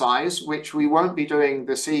exercise, which we won't be doing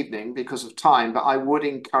this evening because of time, but I would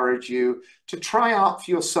encourage you to try out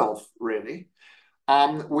for yourself, really,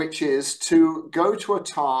 which is to go to a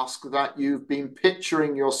task that you've been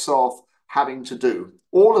picturing yourself having to do.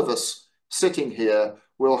 All of us sitting here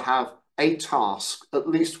will have a task, at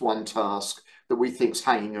least one task, that we think's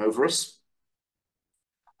hanging over us,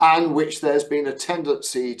 and which there's been a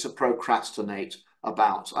tendency to procrastinate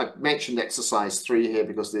about. I've mentioned exercise 3 here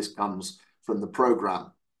because this comes from the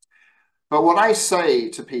program. But what I say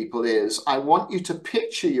to people is, I want you to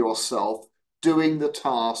picture yourself doing the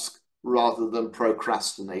task rather than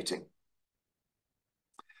procrastinating.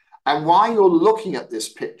 And while you're looking at this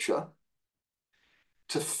picture,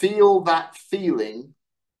 to feel that feeling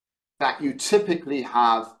that you typically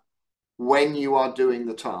have when you are doing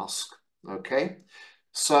the task, okay?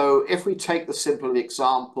 So if we take the simple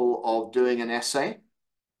example of doing an essay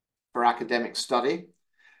for academic study,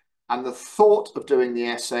 and the thought of doing the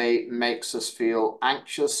essay makes us feel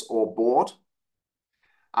anxious or bored,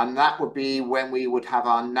 and that would be when we would have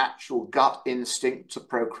our natural gut instinct to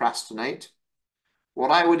procrastinate.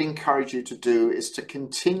 What I would encourage you to do is to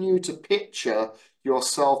continue to picture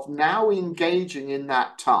yourself now engaging in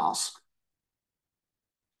that task,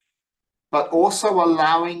 but also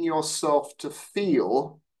allowing yourself to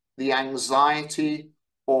feel the anxiety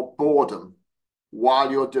or boredom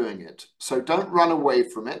while you're doing it. So don't run away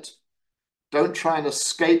from it. Don't try and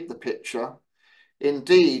escape the picture.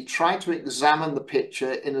 Indeed, try to examine the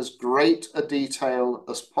picture in as great a detail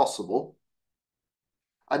as possible,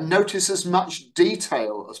 and notice as much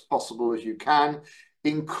detail as possible as you can,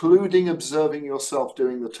 including observing yourself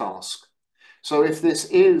doing the task. So if this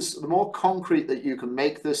is, the more concrete that you can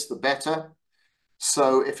make this, the better.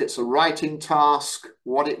 So if it's a writing task,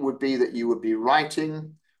 what it would be that you would be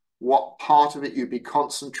writing, what part of it you'd be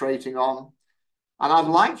concentrating on. And I'd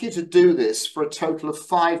like you to do this for a total of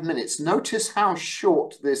 5 minutes. Notice how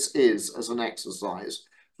short this is as an exercise,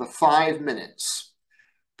 for 5 minutes.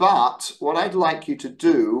 But what I'd like you to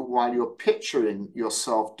do while you're picturing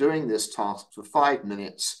yourself doing this task for 5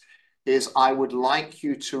 minutes is I would like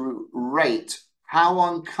you to rate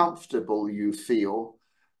how uncomfortable you feel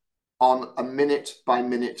on a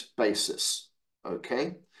minute-by-minute basis,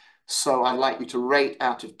 okay? So I'd like you to rate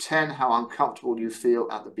out of 10 how uncomfortable you feel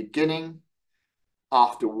at the beginning,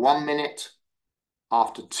 after 1 minute,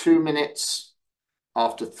 after 2 minutes,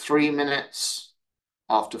 after 3 minutes,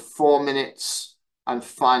 after 4 minutes, and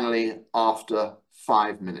finally after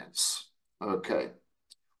 5 minutes, okay?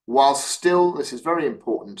 While still, this is very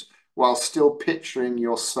important, while still picturing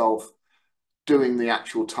yourself doing the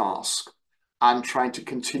actual task and trying to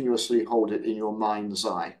continuously hold it in your mind's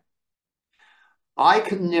eye. I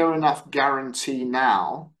can near enough guarantee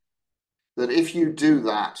now that if you do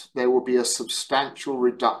that, there will be a substantial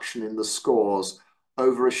reduction in the scores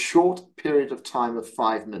over a short period of time of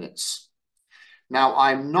 5 minutes. Now,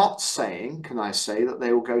 I'm not saying, can I say, that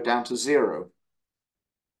they will go down to 0,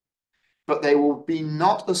 but they will be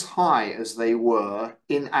not as high as they were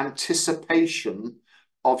in anticipation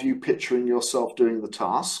of you picturing yourself doing the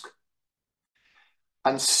task.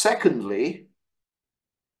 And secondly,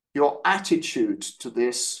 your attitude to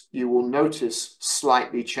this, you will notice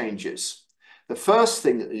slightly changes. The first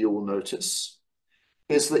thing that you will notice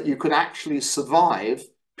is that you could actually survive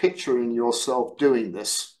picturing yourself doing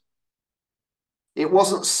this. It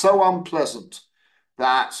wasn't so unpleasant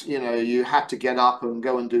that, you had to get up and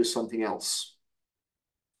go and do something else.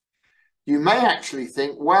 You may actually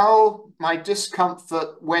think, well, my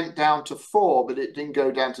discomfort went down to 4, but it didn't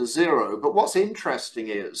go down to 0. But what's interesting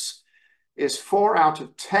is 4 out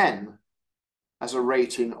of 10 as a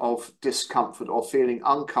rating of discomfort or feeling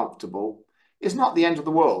uncomfortable is not the end of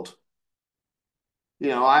the world.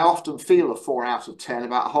 I often feel a 4 out of 10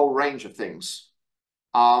 about a whole range of things.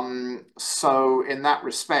 So in that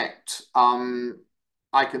respect,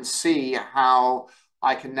 I can see how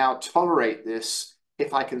I can now tolerate this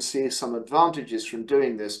if I can see some advantages from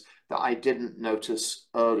doing this that I didn't notice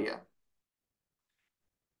earlier.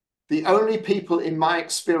 The only people in my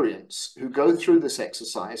experience who go through this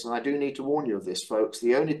exercise, and I do need to warn you of this, folks,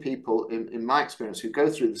 the only people in my experience who go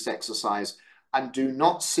through this exercise and do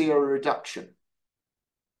not see a reduction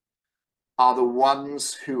are the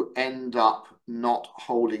ones who end up not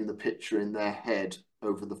holding the picture in their head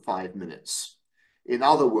over the 5 minutes. In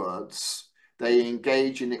other words, they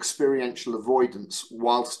engage in experiential avoidance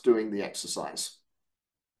whilst doing the exercise.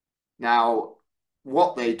 Now,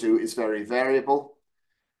 what they do is very variable.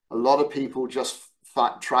 A lot of people just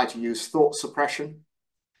try to use thought suppression,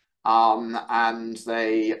 and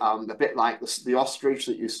they, a bit like the ostrich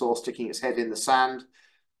that you saw sticking its head in the sand.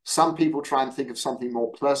 Some people try and think of something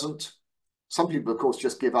more pleasant. Some people, of course,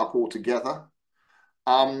 just give up altogether.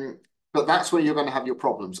 But that's where you're going to have your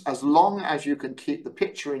problems. As long as you can keep the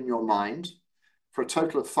picture in your mind for a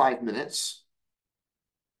total of 5 minutes,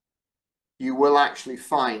 you will actually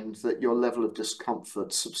find that your level of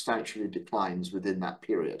discomfort substantially declines within that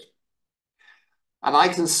period. And I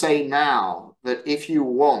can say now that if you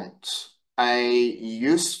want a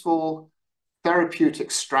useful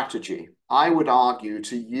therapeutic strategy, I would argue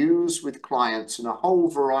to use with clients in a whole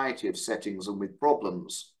variety of settings and with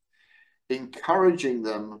problems, encouraging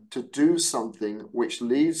them to do something which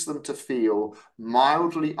leads them to feel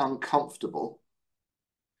mildly uncomfortable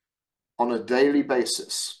on a daily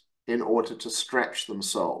basis in order to stretch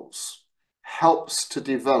themselves, helps to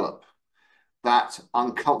develop that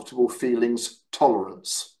uncomfortable feelings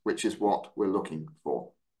tolerance, which is what we're looking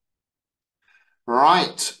for.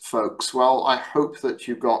 Right, folks. Well, I hope that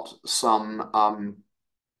you got some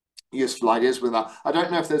useful ideas with that. I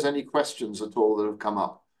don't know if there's any questions at all that have come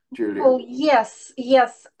up, Julia. Oh, yes.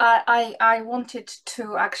 I wanted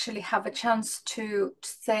to actually have a chance to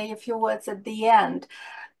say a few words at the end,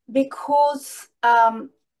 because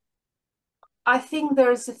I think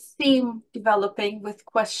there's a theme developing with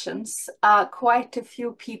questions. Quite a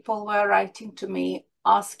few people were writing to me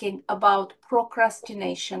asking about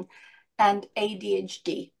procrastination and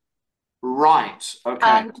ADHD. Right, okay.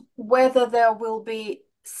 And whether there will be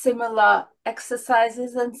similar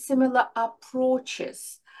exercises and similar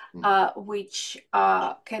approaches which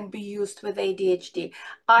can be used with ADHD.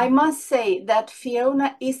 I must say that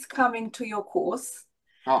Fiona is coming to your course.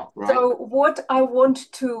 Oh, right. So what I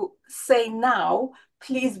want to say now,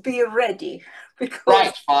 please be ready, because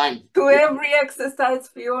Right, fine. to every exercise,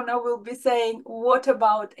 Fiona will be saying, what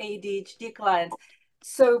about ADHD clients?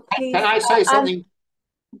 So please, Can I say something?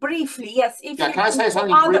 Briefly, yes. If Yeah, you can I say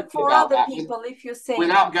something briefly for about other that people, if you say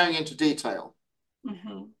without going into detail?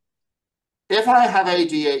 Mhm. If I have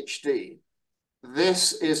ADHD,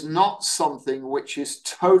 this is not something which is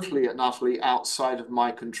totally and utterly outside of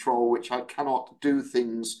my control, which I cannot do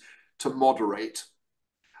things to moderate.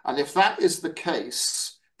 And if that is the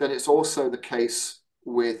case, then it's also the case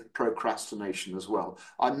with procrastination as well.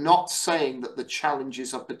 I'm not saying that the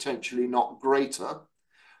challenges are potentially not greater,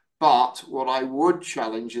 but what I would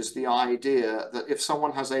challenge is the idea that if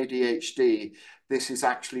someone has ADHD, this is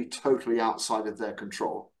actually totally outside of their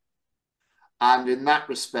control. And in that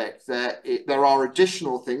respect, there are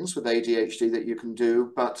additional things with ADHD that you can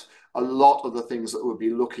do, but a lot of the things that we'll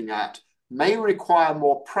be looking at may require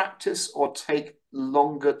more practice or take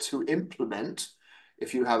longer to implement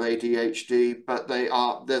if you have ADHD, but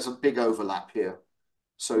there's a big overlap here.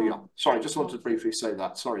 So yeah, sorry, I just wanted to briefly say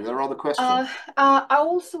that. Sorry, there are other questions. I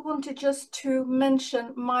also wanted just to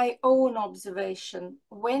mention my own observation.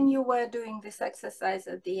 When you were doing this exercise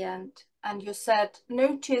at the end, and you said,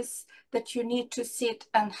 notice that you need to sit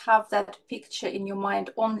and have that picture in your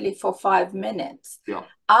mind only for 5 minutes. Yeah.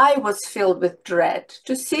 I was filled with dread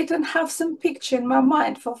to sit and have some picture in my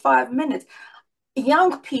mind for 5 minutes.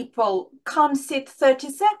 Young people can't sit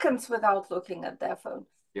 30 seconds without looking at their phone.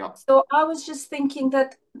 Yeah. So I was just thinking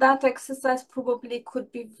that that exercise probably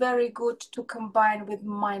could be very good to combine with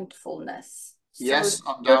mindfulness. Yes,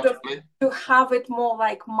 So undoubtedly. to have it more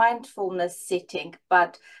like mindfulness sitting,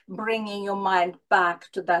 but bringing your mind back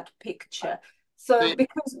to that picture. So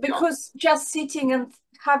because just sitting and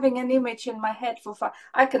having an image in my head for 5,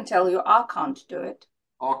 I can tell you I can't do it.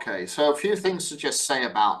 Okay, so a few things to just say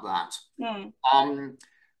about that.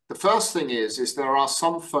 The first thing is there are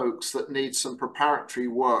some folks that need some preparatory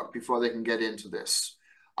work before they can get into this.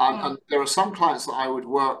 And there are some clients that I would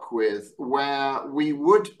work with where we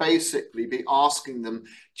would basically be asking them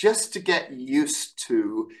just to get used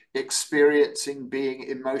to experiencing being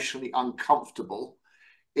emotionally uncomfortable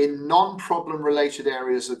in non-problem related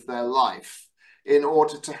areas of their life in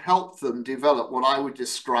order to help them develop what I would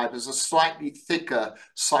describe as a slightly thicker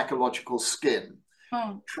psychological skin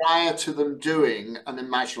prior to them doing an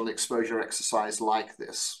imaginal exposure exercise like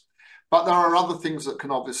this. But there are other things that can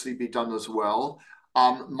obviously be done as well.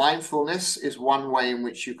 Mindfulness is one way in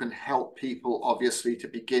which you can help people, obviously, to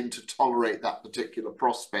begin to tolerate that particular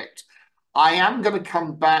prospect. I am going to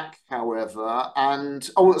come back, however, and,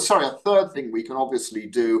 a third thing we can obviously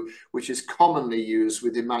do, which is commonly used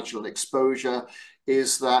with imaginal exposure,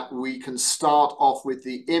 is that we can start off with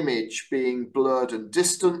the image being blurred and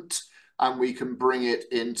distant, and we can bring it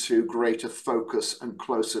into greater focus and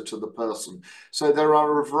closer to the person. So there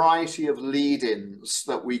are a variety of lead-ins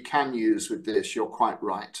that we can use with this, you're quite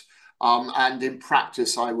right. And in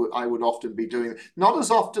practice, I would often be doing, not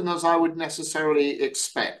as often as I would necessarily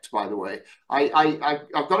expect, by the way.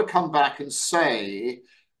 I've got to come back and say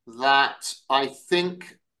that I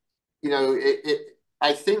think,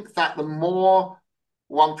 I think that the more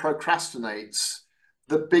one procrastinates,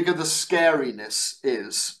 the bigger the scariness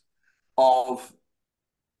is of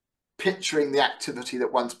picturing the activity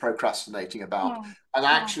that one's procrastinating about. And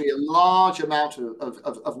actually a large amount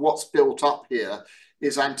of what's built up here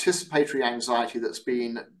is anticipatory anxiety that's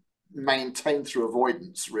been maintained through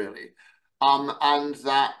avoidance, really. And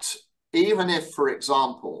that even if, for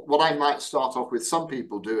example, what I might start off with some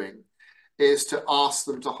people doing is to ask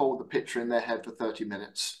them to hold the picture in their head for 30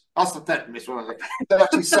 minutes. That's the 30 minutes,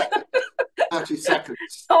 30 seconds. 30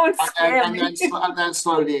 seconds. Don't scare me. And then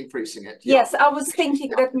slowly increasing it. Yes, I was thinking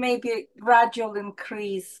that maybe gradual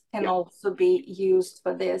increase can also be used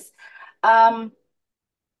for this.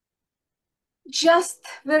 Just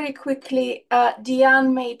very quickly,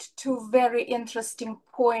 Deanne made 2 very interesting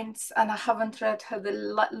points, and I haven't read her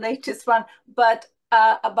the latest one, but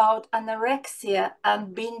about anorexia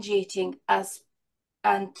and binge eating as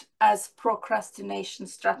procrastination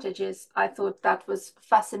strategies. I thought that was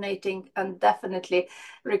fascinating and definitely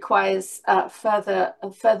requires further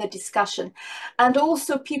discussion. And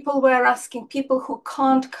also people were asking, people who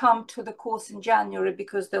can't come to the course in January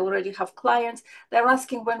because they already have clients, they're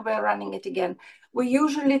asking when we're running it again. We're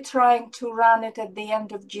usually trying to run it at the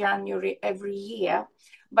end of January every year.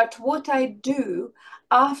 But what I do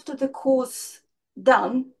after the course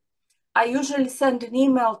done, I usually send an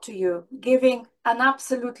email to you giving an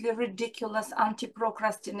absolutely ridiculous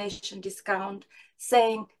anti-procrastination discount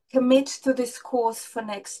saying commit to this course for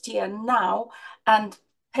next year now, and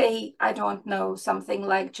pay, I don't know, something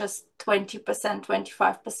like just 20%,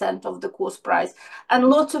 25% of the course price. And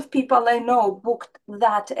lots of people I know booked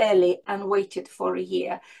that early and waited for a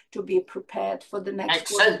year to be prepared for the next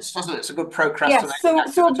Makes sense, doesn't it? It's a good procrastination.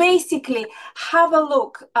 Yes, so basically, have a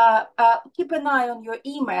look, keep an eye on your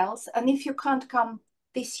emails, and if you can't come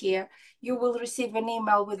this year, you will receive an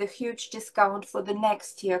email with a huge discount for the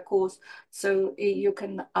next year course, so you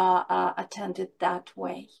can attend it that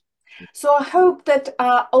way. So I hope that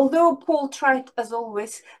although Paul tried, as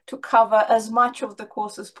always, to cover as much of the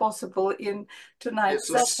course as possible in tonight's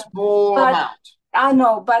session. It's a small amount. I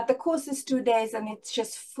know, but the course is 2 days and it's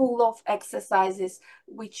just full of exercises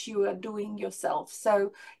which you are doing yourself.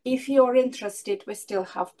 So if you're interested, we still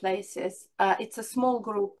have places. It's a small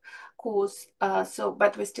group course,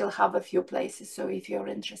 but we still have a few places. So if you're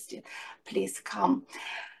interested, please come.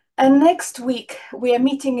 And next week, we are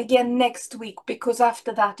meeting again next week, because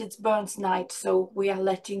after that it's Burns night. So we are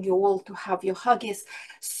letting you all to have your huggies.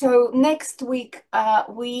 So next week,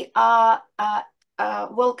 we are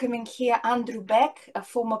welcoming here Andrew Beck, a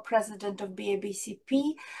former president of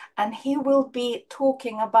BABCP, and he will be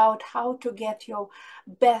talking about how to get the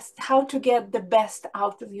best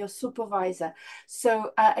out of your supervisor.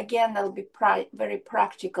 So again, there'll be very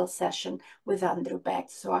practical session with Andrew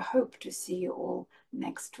Beck. So I hope to see you all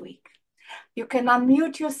next week. You can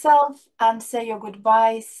unmute yourself and say your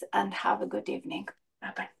goodbyes and have a good evening.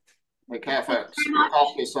 Bye-bye. Take care, folks. Look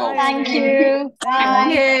after yourselves. Thank you.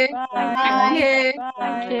 Thank you. Bye. Thank you.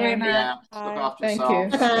 Thank you very much. Yeah, look after Thank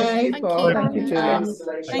yourselves. you. Thank you, Paul. Thank you, Julia.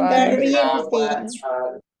 Very Bye.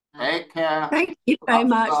 Take care. Thank you Look very after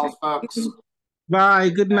much. yourselves, folks. Bye.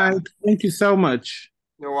 Good night. Thank you so much.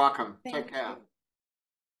 You're welcome. Take care.